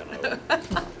 5 and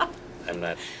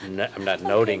oh. I'm not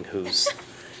noting who's.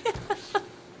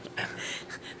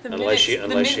 Unless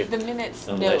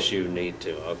you need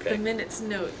to, okay. The minutes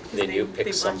note. Then you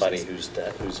pick somebody whose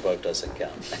vote doesn't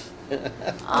count.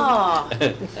 Oh,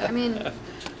 I mean,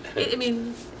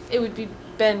 it would be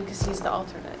Ben because he's the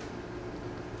alternate.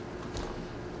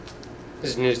 This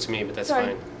is news to me, but that's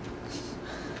Sorry. fine.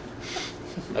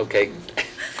 Okay.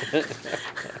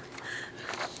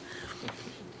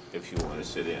 If you want to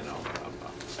sit in, I'll.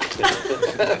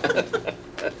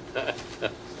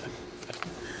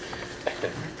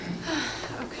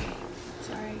 Okay,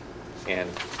 sorry. And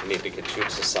I need to get you to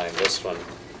sign this one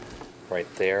right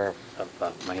there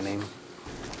about my name.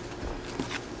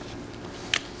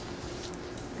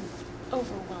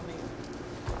 Overwhelming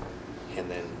And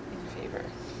then in favor.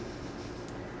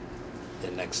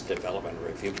 the next development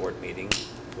review board meeting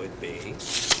would be.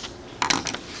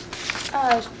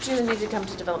 She would need to come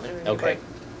to development review. Okay.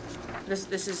 Board.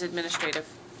 This is administrative.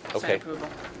 Sign Okay. approval.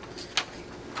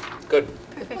 Good.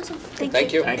 Awesome.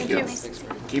 Thank you. Thank you.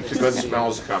 Keep the good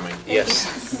smells coming. Yes.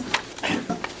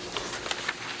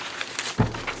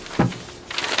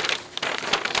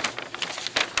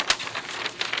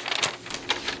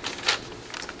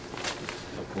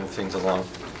 Move things along.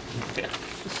 Yeah.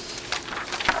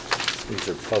 These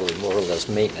are probably more or less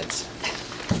maintenance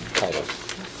items.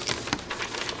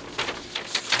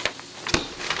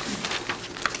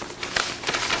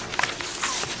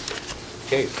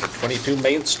 Okay, 22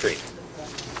 Main Street.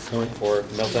 For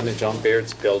Milton and John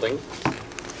Baird's building.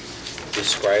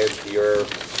 Describe your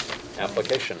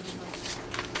application.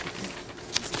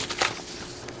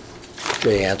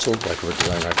 Jay Ansel, Decorative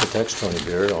Design Architects, Tony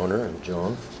Beard, owner, and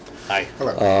Joan. Hi.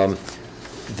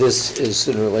 This is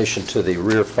in relation to the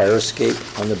rear fire escape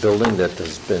on the building that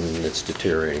has been in its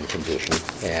deteriorating condition.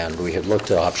 And we had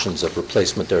looked at options of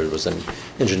replacement. There was an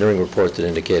engineering report that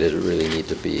indicated it really needed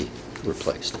to be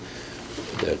replaced.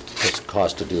 The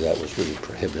cost to do that was really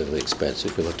prohibitively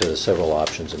expensive. We looked at several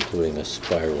options, including a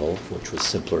spiral, which was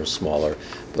simpler and smaller,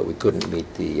 but we couldn't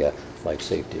meet the life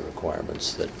safety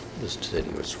requirements that the city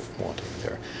was wanting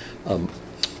there.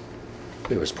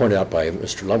 It was pointed out by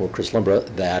Chris Lumbra,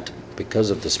 that because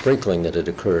of the sprinkling that had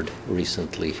occurred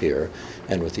recently here,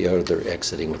 and with the other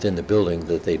exiting within the building,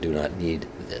 that they do not need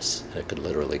this. It could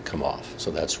literally come off. So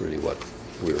that's really what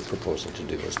we were proposing to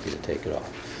do, was to take it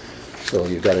off. So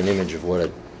you've got an image of what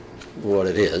it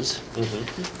is.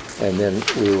 Mm-hmm. And then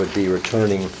we would be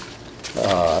returning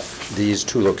these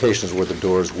two locations where the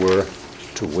doors were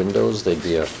to windows. They'd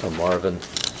be a Marvin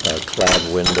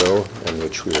clad window, in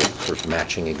which we were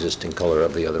matching existing color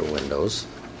of the other windows.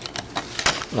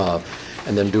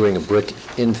 And then doing a brick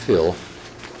infill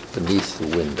beneath the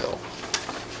window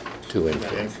to infill.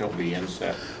 That infill be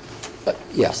inset?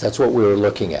 Yes, that's what we were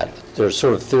looking at. There's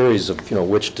sort of theories of,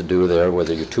 which to do there,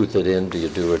 whether you tooth it in, do you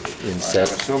do it inset?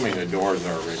 I'm assuming the doors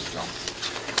are original.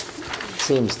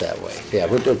 Seems that way. Yeah,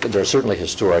 but they're certainly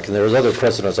historic, and there's other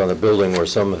precedents on the building where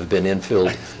some have been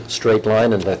infilled straight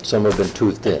line and that some have been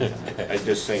toothed in. I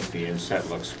just think the inset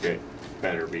looks good.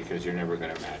 better because you're never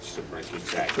gonna match the brick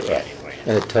exactly Right. anyway.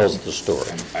 And it tells the story.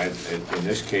 And in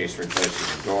this case,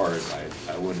 replacing the doors,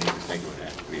 I wouldn't even think it would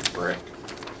have to be brick.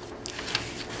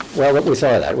 Well, we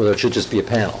thought of that, whether it should just be a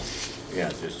panel. Yeah,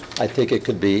 just, I think it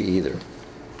could be either.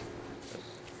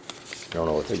 I don't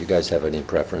know if you guys have any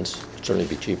preference. It'd certainly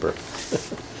be cheaper.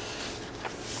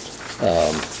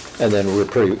 And then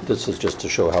this is just to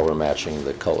show how we're matching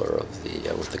the color of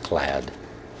with the clad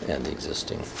and the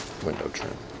existing window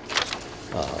trim.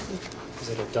 Is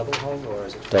it a double hung or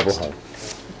is it? Double fixed?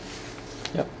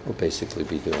 hung. Yep, we'll basically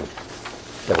be doing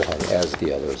double hung as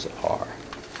the others are.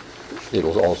 It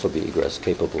will also be egress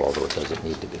capable, although it doesn't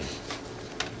need to be.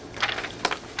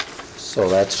 So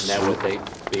that's. Now, would they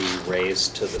be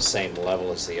raised to the same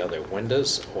level as the other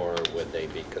windows, or would they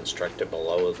be constructed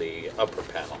below the upper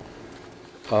panel?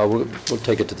 We'll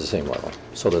take it to the same level,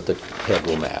 so that the head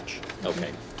will match.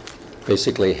 Okay.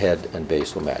 Basically, head and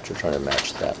base will match. We're trying to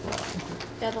match that now.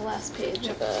 Yeah, the last page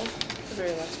of The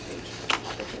very last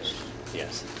page.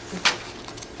 Yes.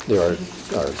 There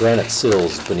are granite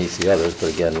sills beneath the others,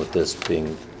 but again, with this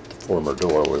being the former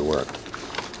door, we weren't.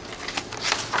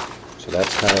 So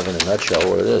that's kind of in a nutshell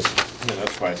what it is. yeah,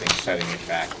 that's why I think setting it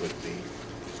back would be,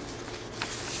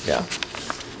 Yeah,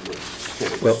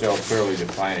 would Well- still clearly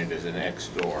define it as an X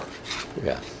door.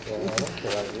 yeah. Yeah, I like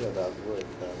your idea about wood,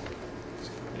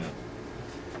 Yeah.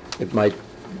 It might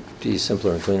be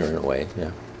simpler and cleaner in a way, yeah.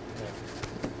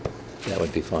 yeah. That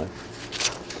would be fine.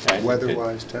 And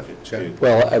Weather-wise, it- Jeff? it-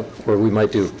 Well, where we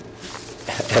might do,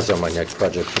 as on my next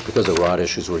project, because of rot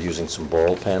issues, we're using some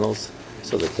boral panels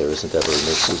so that there isn't ever an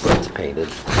issue when it's painted.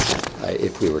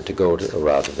 If we were to go to a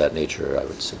route of that nature, I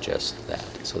would suggest that,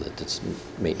 so that it's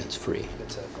maintenance-free.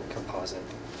 It's a composite.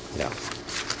 Yeah.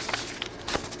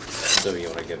 So you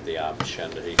want to give the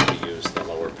option to use the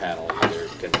lower panel, either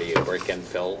it can be a brick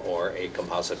infill or a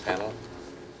composite panel?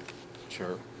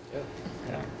 Sure. Yeah.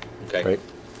 Yeah. Okay. Great.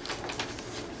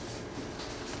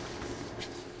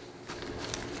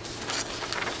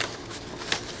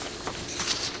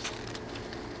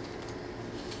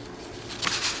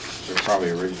 So probably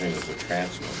originally was a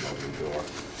transom above the door.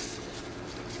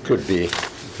 Could be,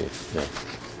 yeah.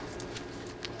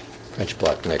 French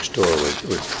block next door,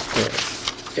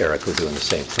 Eric, we're doing the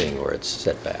same thing where it's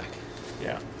set back.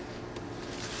 Yeah.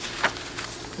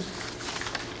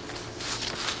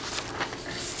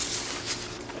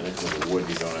 I think with the wood,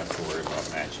 you don't have to worry about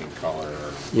matching color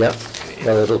or. Yep,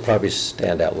 well, it'll probably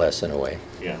stand out less in a way.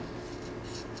 Yeah.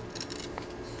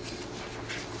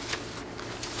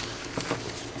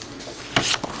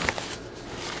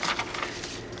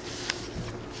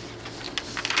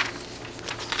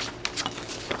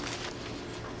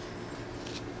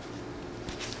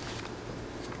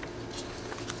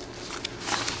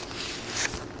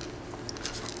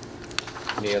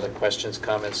 Any other questions,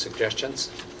 comments,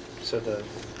 suggestions? So the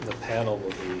panel will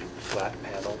be flat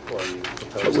panel, or you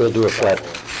propose? We'll do a flat.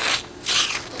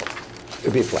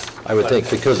 It'd be flat. I would think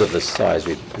because of the size,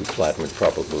 we'd be flat, and we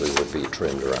probably would be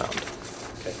trimmed around.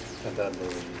 Okay, and then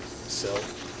the sill,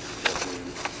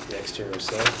 the exterior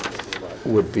sill would be what?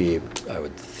 Would be, I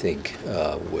would think,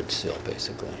 wood sill,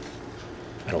 basically.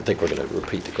 I don't think we're going to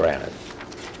repeat the granite.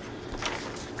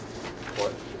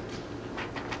 What?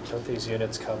 Don't these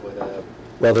units come with a,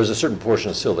 Well, there's a certain portion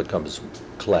of sill that comes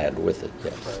clad with it,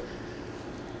 yes. right,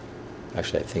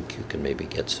 Actually, I think you can maybe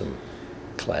get some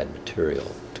clad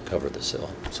material to cover the sill,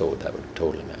 so that would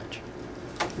totally match.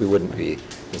 We wouldn't be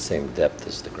the same depth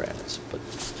as the granites, but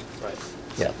right.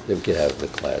 yeah, they could have the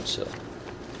clad sill.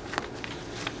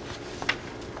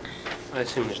 I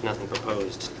assume there's nothing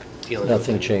proposed dealing with.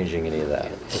 Nothing changing any of that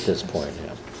at this point,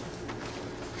 yeah.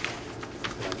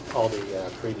 And all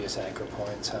the previous anchor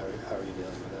points, how are you dealing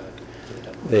with that? Are they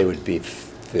done? They would be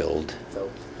filled,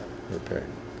 Filled? repaired.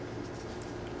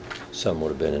 Some would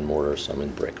have been in mortar, some in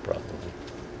brick, probably.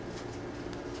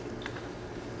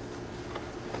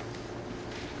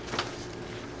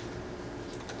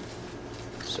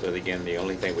 So again, the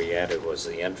only thing we added was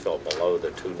the infill below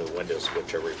the two new windows,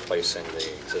 which are replacing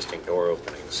the existing door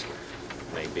openings.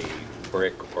 Maybe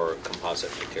brick or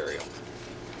composite material.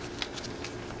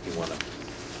 You want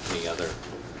any other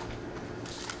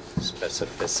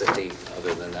specificity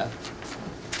other than that?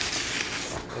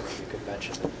 You could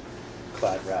mention the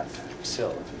clad wrapped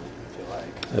sill if you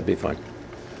like. That'd be fine.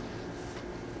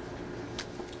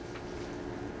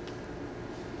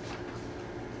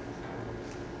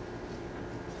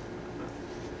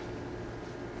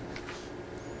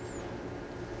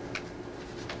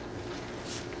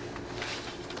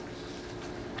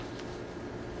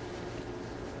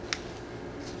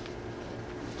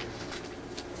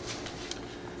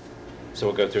 So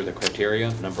we'll go through the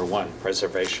criteria. Number one,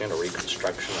 preservation or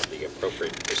reconstruction of the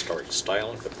appropriate historic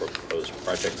style of the proposed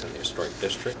projects in the historic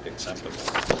district, acceptable.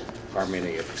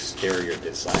 Harmony of exterior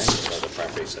design with other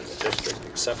properties in the district,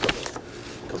 acceptable.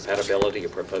 Compatibility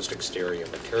of proposed exterior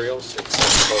materials,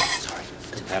 acceptable.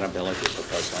 Compatibility of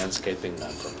proposed landscaping,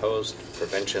 not proposed.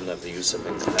 Prevention of the use of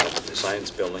incompatible designs,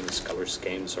 buildings, color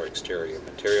schemes, or exterior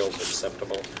materials,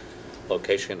 acceptable.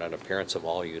 Location and appearance of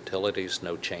all utilities,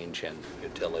 no change in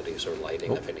utilities or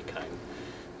lighting of any kind,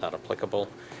 not applicable.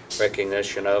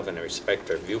 Recognition of and respect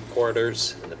of view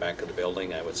quarters in the back of the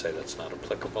building, I would say that's not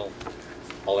applicable.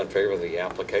 All in favor of the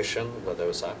application with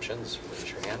those options,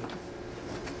 raise your hand.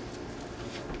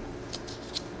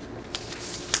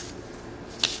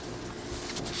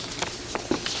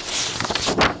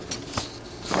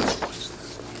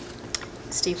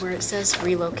 Steve, where it says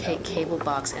relocate cable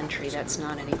box entry, that's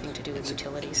not anything to do with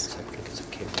utilities.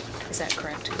 Is that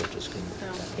correct?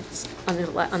 It's on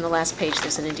the last page,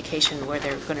 there's an indication where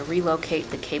they're going to relocate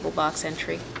the cable box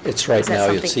entry. It's right Is that now,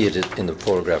 you'll something- see it in the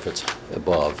photograph, it's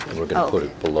above, and we're going Oh, to put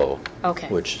okay. it below. Okay.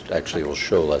 Which actually will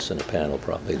show less in the panel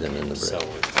probably than in the So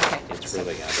brick. it's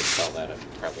really, I would call that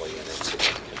probably an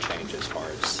insignificant change as far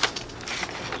as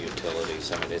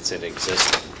utilities. I mean, it's in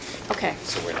existing, Okay.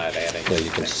 so we're not adding. Yeah,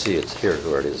 you can see it's here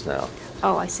where it is now.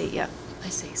 Oh, I see, yeah, I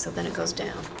see. So then it goes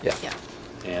down. Yeah. Yeah.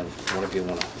 And one of you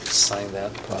want to sign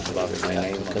that, about my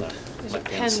name on the There's a left-hand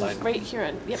pen side? right here,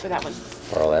 and yep, for that one.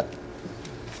 Borrow that.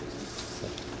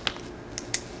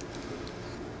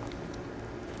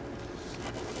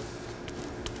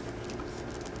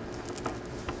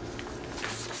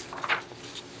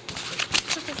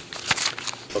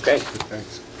 Okay,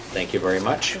 Thanks. thank you very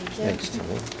much. Thanks,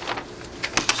 Timmy.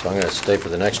 So I'm going to stay for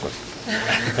the next one. We got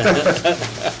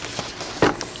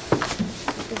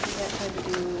time to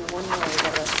do one more, we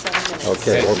got about 7 minutes.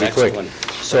 Okay, we'll be next quick. one.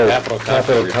 So, Capital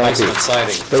concrete replacement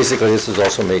siding. Basically, this is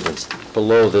also maintenance.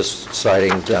 Below this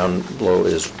siding, down below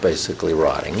is basically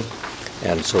rotting.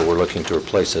 And so we're looking to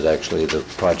replace it. Actually, the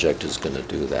project is going to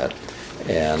do that.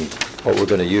 And what we're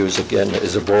going to use, again,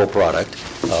 is a Boral product,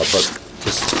 but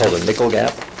this is called a nickel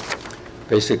gap.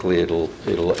 Basically, it'll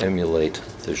emulate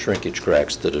the shrinkage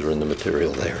cracks that are in the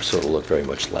material there, so it'll look very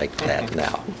much like that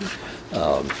now.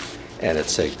 And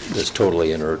it's this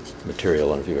totally inert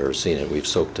material, and if you've ever seen it, we've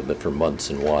soaked it for months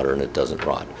in water and it doesn't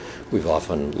rot. We've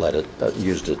often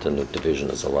used it in the division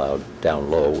as allowed down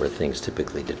low where things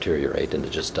typically deteriorate, and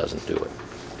it just doesn't do it.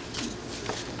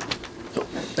 So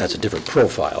that's a different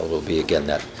profile. It will be, again,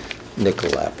 that nickel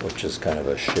lap, which is kind of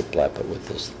a shiplap, but with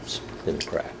this thin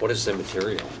crack. What is the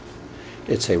material?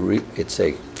 It's a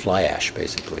fly ash,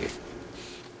 basically,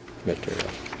 material.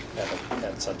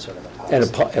 And some sort of a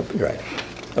And policy. right,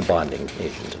 a bonding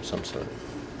agent of some sort.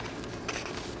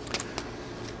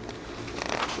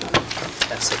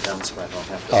 That's it down so I don't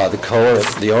have to. The color,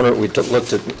 the owner, we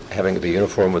looked at having it be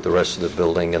uniform with the rest of the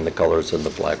building and the colors and the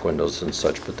black windows and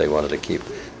such, but they wanted to keep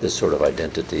this sort of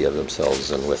identity of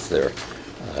themselves and with their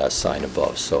sign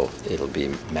above, so it'll be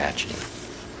matching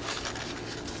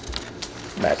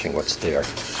what's there.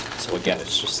 So again,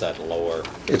 it's just that lower.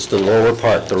 It's the lower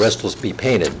part, the rest will be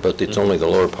painted, but it's only the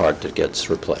lower part that gets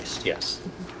replaced. Yes.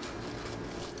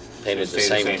 Painted the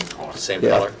Stay the same, same color. same Yeah.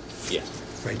 color? Yeah,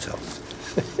 Right, so.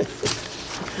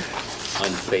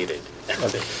 unfaded.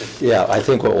 Yeah, I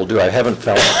think what we'll do, I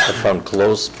found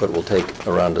close, but we'll take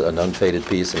around an unfaded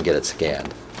piece and get it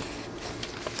scanned.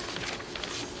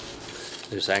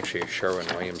 There's actually a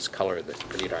Sherwin-Williams color that's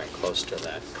pretty darn close to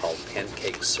that called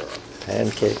pancake syrup.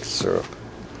 Pancake syrup.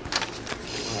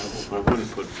 I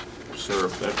wouldn't put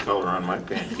syrup that color on my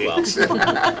pancakes.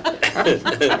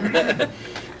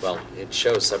 Well, it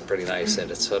shows up pretty nice, and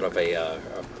it's sort of a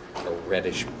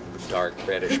reddish, dark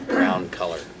reddish brown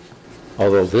color.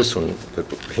 Although this one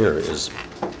here is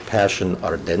Passion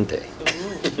Ardente.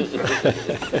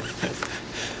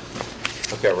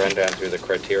 Okay, I'll run down through the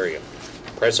criteria.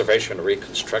 Preservation and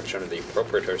reconstruction of the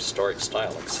appropriate historic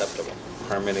style, acceptable.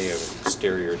 Harmony of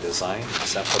exterior design,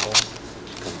 acceptable.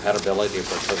 Compatibility of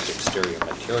proposed exterior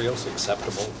materials,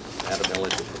 acceptable.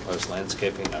 Compatibility of proposed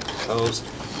landscaping, not proposed.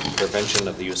 Prevention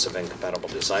of the use of incompatible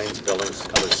designs, buildings,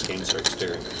 color schemes, or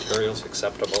exterior materials,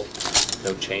 acceptable.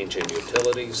 No change in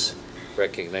utilities.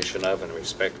 Recognition of and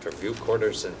respect for view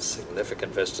quarters and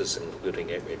significant vistas, including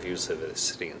views of the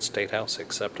city and state house,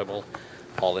 acceptable.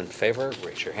 All in favor,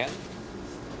 raise your hand.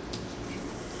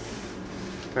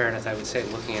 Meredith, I would say,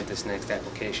 looking at this next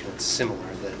application, it's similar,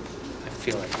 that I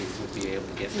feel like we would be able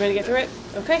to get. You ready to get through it?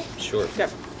 Okay. Sure.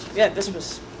 Yep. Yeah, this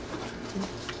was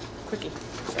quickie,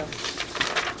 so.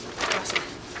 Awesome.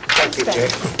 Thank you, Jay.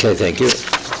 Okay, thank you.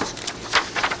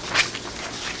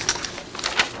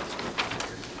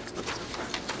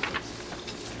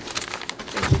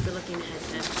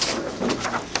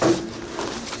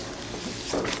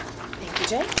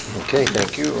 Jay. Okay,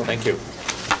 thank you. Thank you.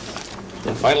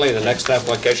 And finally, the next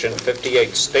application,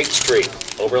 58 State Street,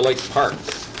 Overlake Park.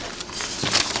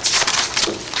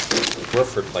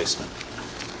 Roof replacement.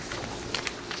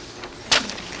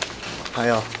 Hi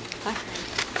all.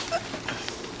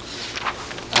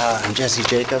 I'm Jesse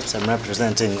Jacobs. I'm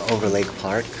representing Overlake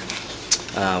Park.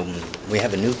 We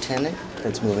have a new tenant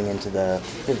that's moving into the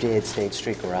 58 State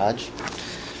Street garage,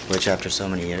 which after so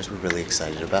many years we're really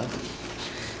excited about.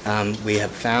 We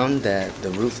have found that the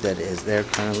roof that is there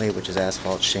currently, which is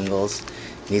asphalt shingles,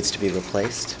 needs to be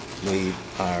replaced. We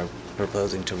are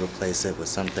proposing to replace it with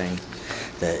something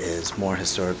that is more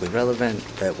historically relevant,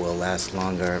 that will last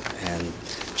longer, and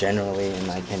generally, in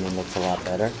my opinion, looks a lot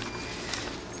better.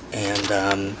 And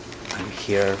I'm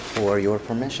here for your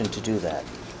permission to do that.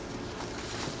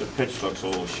 The pitch looks a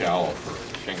little shallow for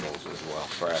shingles as well,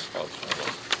 for asphalt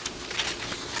shingles.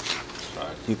 So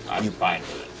I'm fine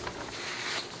with it.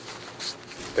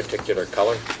 Particular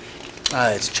color?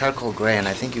 It's charcoal gray, and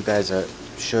I think you guys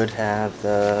should have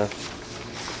the...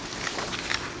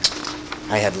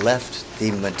 I had left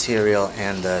the material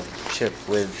and the chip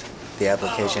with the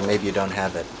application. Maybe you don't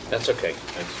have it. That's okay.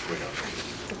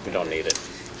 We don't need it.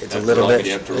 It's a little bit.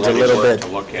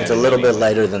 It's a little bit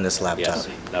lighter than this laptop. Yes.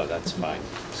 No, that's fine.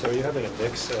 So are you having a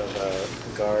mix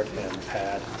of guard and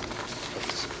pad?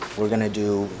 We're gonna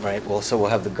do, right, well, so we'll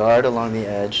have the guard along the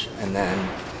edge, and then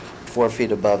 4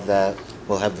 feet above that,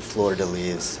 we'll have the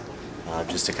fleur-de-lis,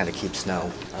 just to kind of keep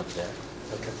snow up there.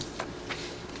 Okay.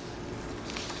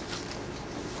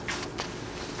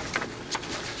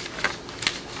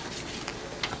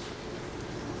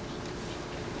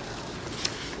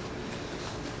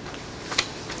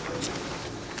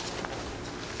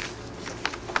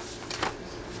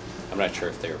 I'm not sure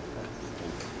if they're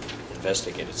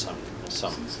investigated some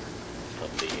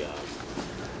of the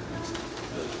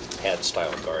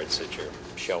pad-style guards that you're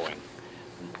showing.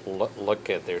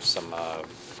 Look at, there's some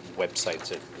websites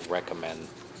that recommend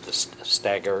the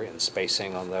stagger and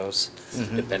spacing on those,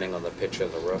 depending on the pitch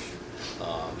of the roof.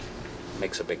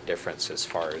 Makes a big difference as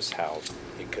far as how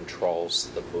it controls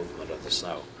the movement of the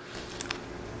snow.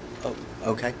 Oh,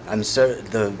 okay. I'm certain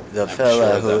the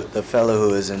fellow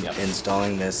who is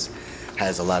installing this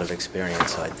has a lot of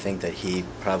experience, so I think that he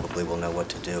probably will know what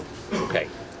to do. Okay,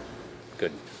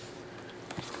 good.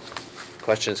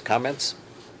 Questions, comments?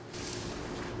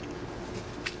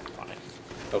 Fine.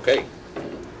 Okay.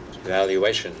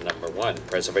 Evaluation, number 1,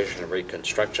 preservation and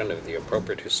reconstruction of the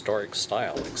appropriate historic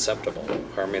style, acceptable.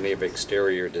 Harmony of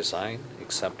exterior design,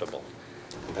 acceptable.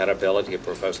 Compatibility of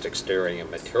proposed exterior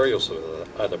materials with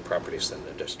other properties in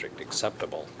the district,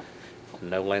 acceptable.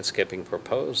 No landscaping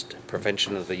proposed.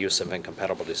 Prevention of the use of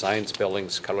incompatible designs,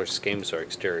 buildings, color schemes, or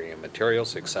exterior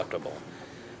materials, acceptable.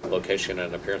 Location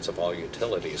and appearance of all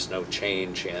utilities. No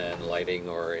change in lighting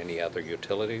or any other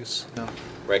utilities. No.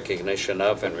 Recognition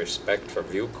of and respect for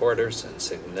view corridors and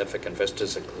significant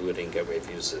vistas, including gateway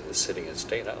views of the city and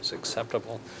state house,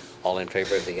 acceptable. All in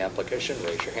favor of the application,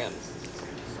 raise your hand.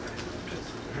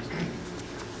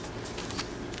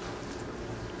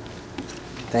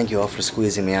 Thank you all for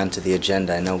squeezing me onto the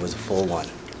agenda. I know it was a full one.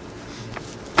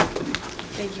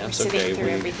 Thank you for That's sitting okay. through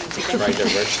We everything together. tried to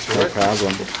rush through No it.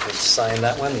 problem. Let's sign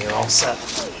that one, you're all set.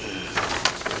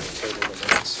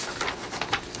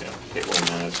 Yeah, table in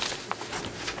minutes.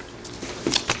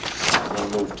 I'll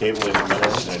move tabling the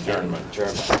minutes and adjournment.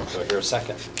 Adjournment. So here a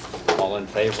second. All in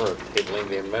favor of tabling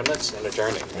the amendments and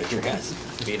adjourning, raise your hand.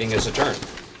 Meeting is adjourned.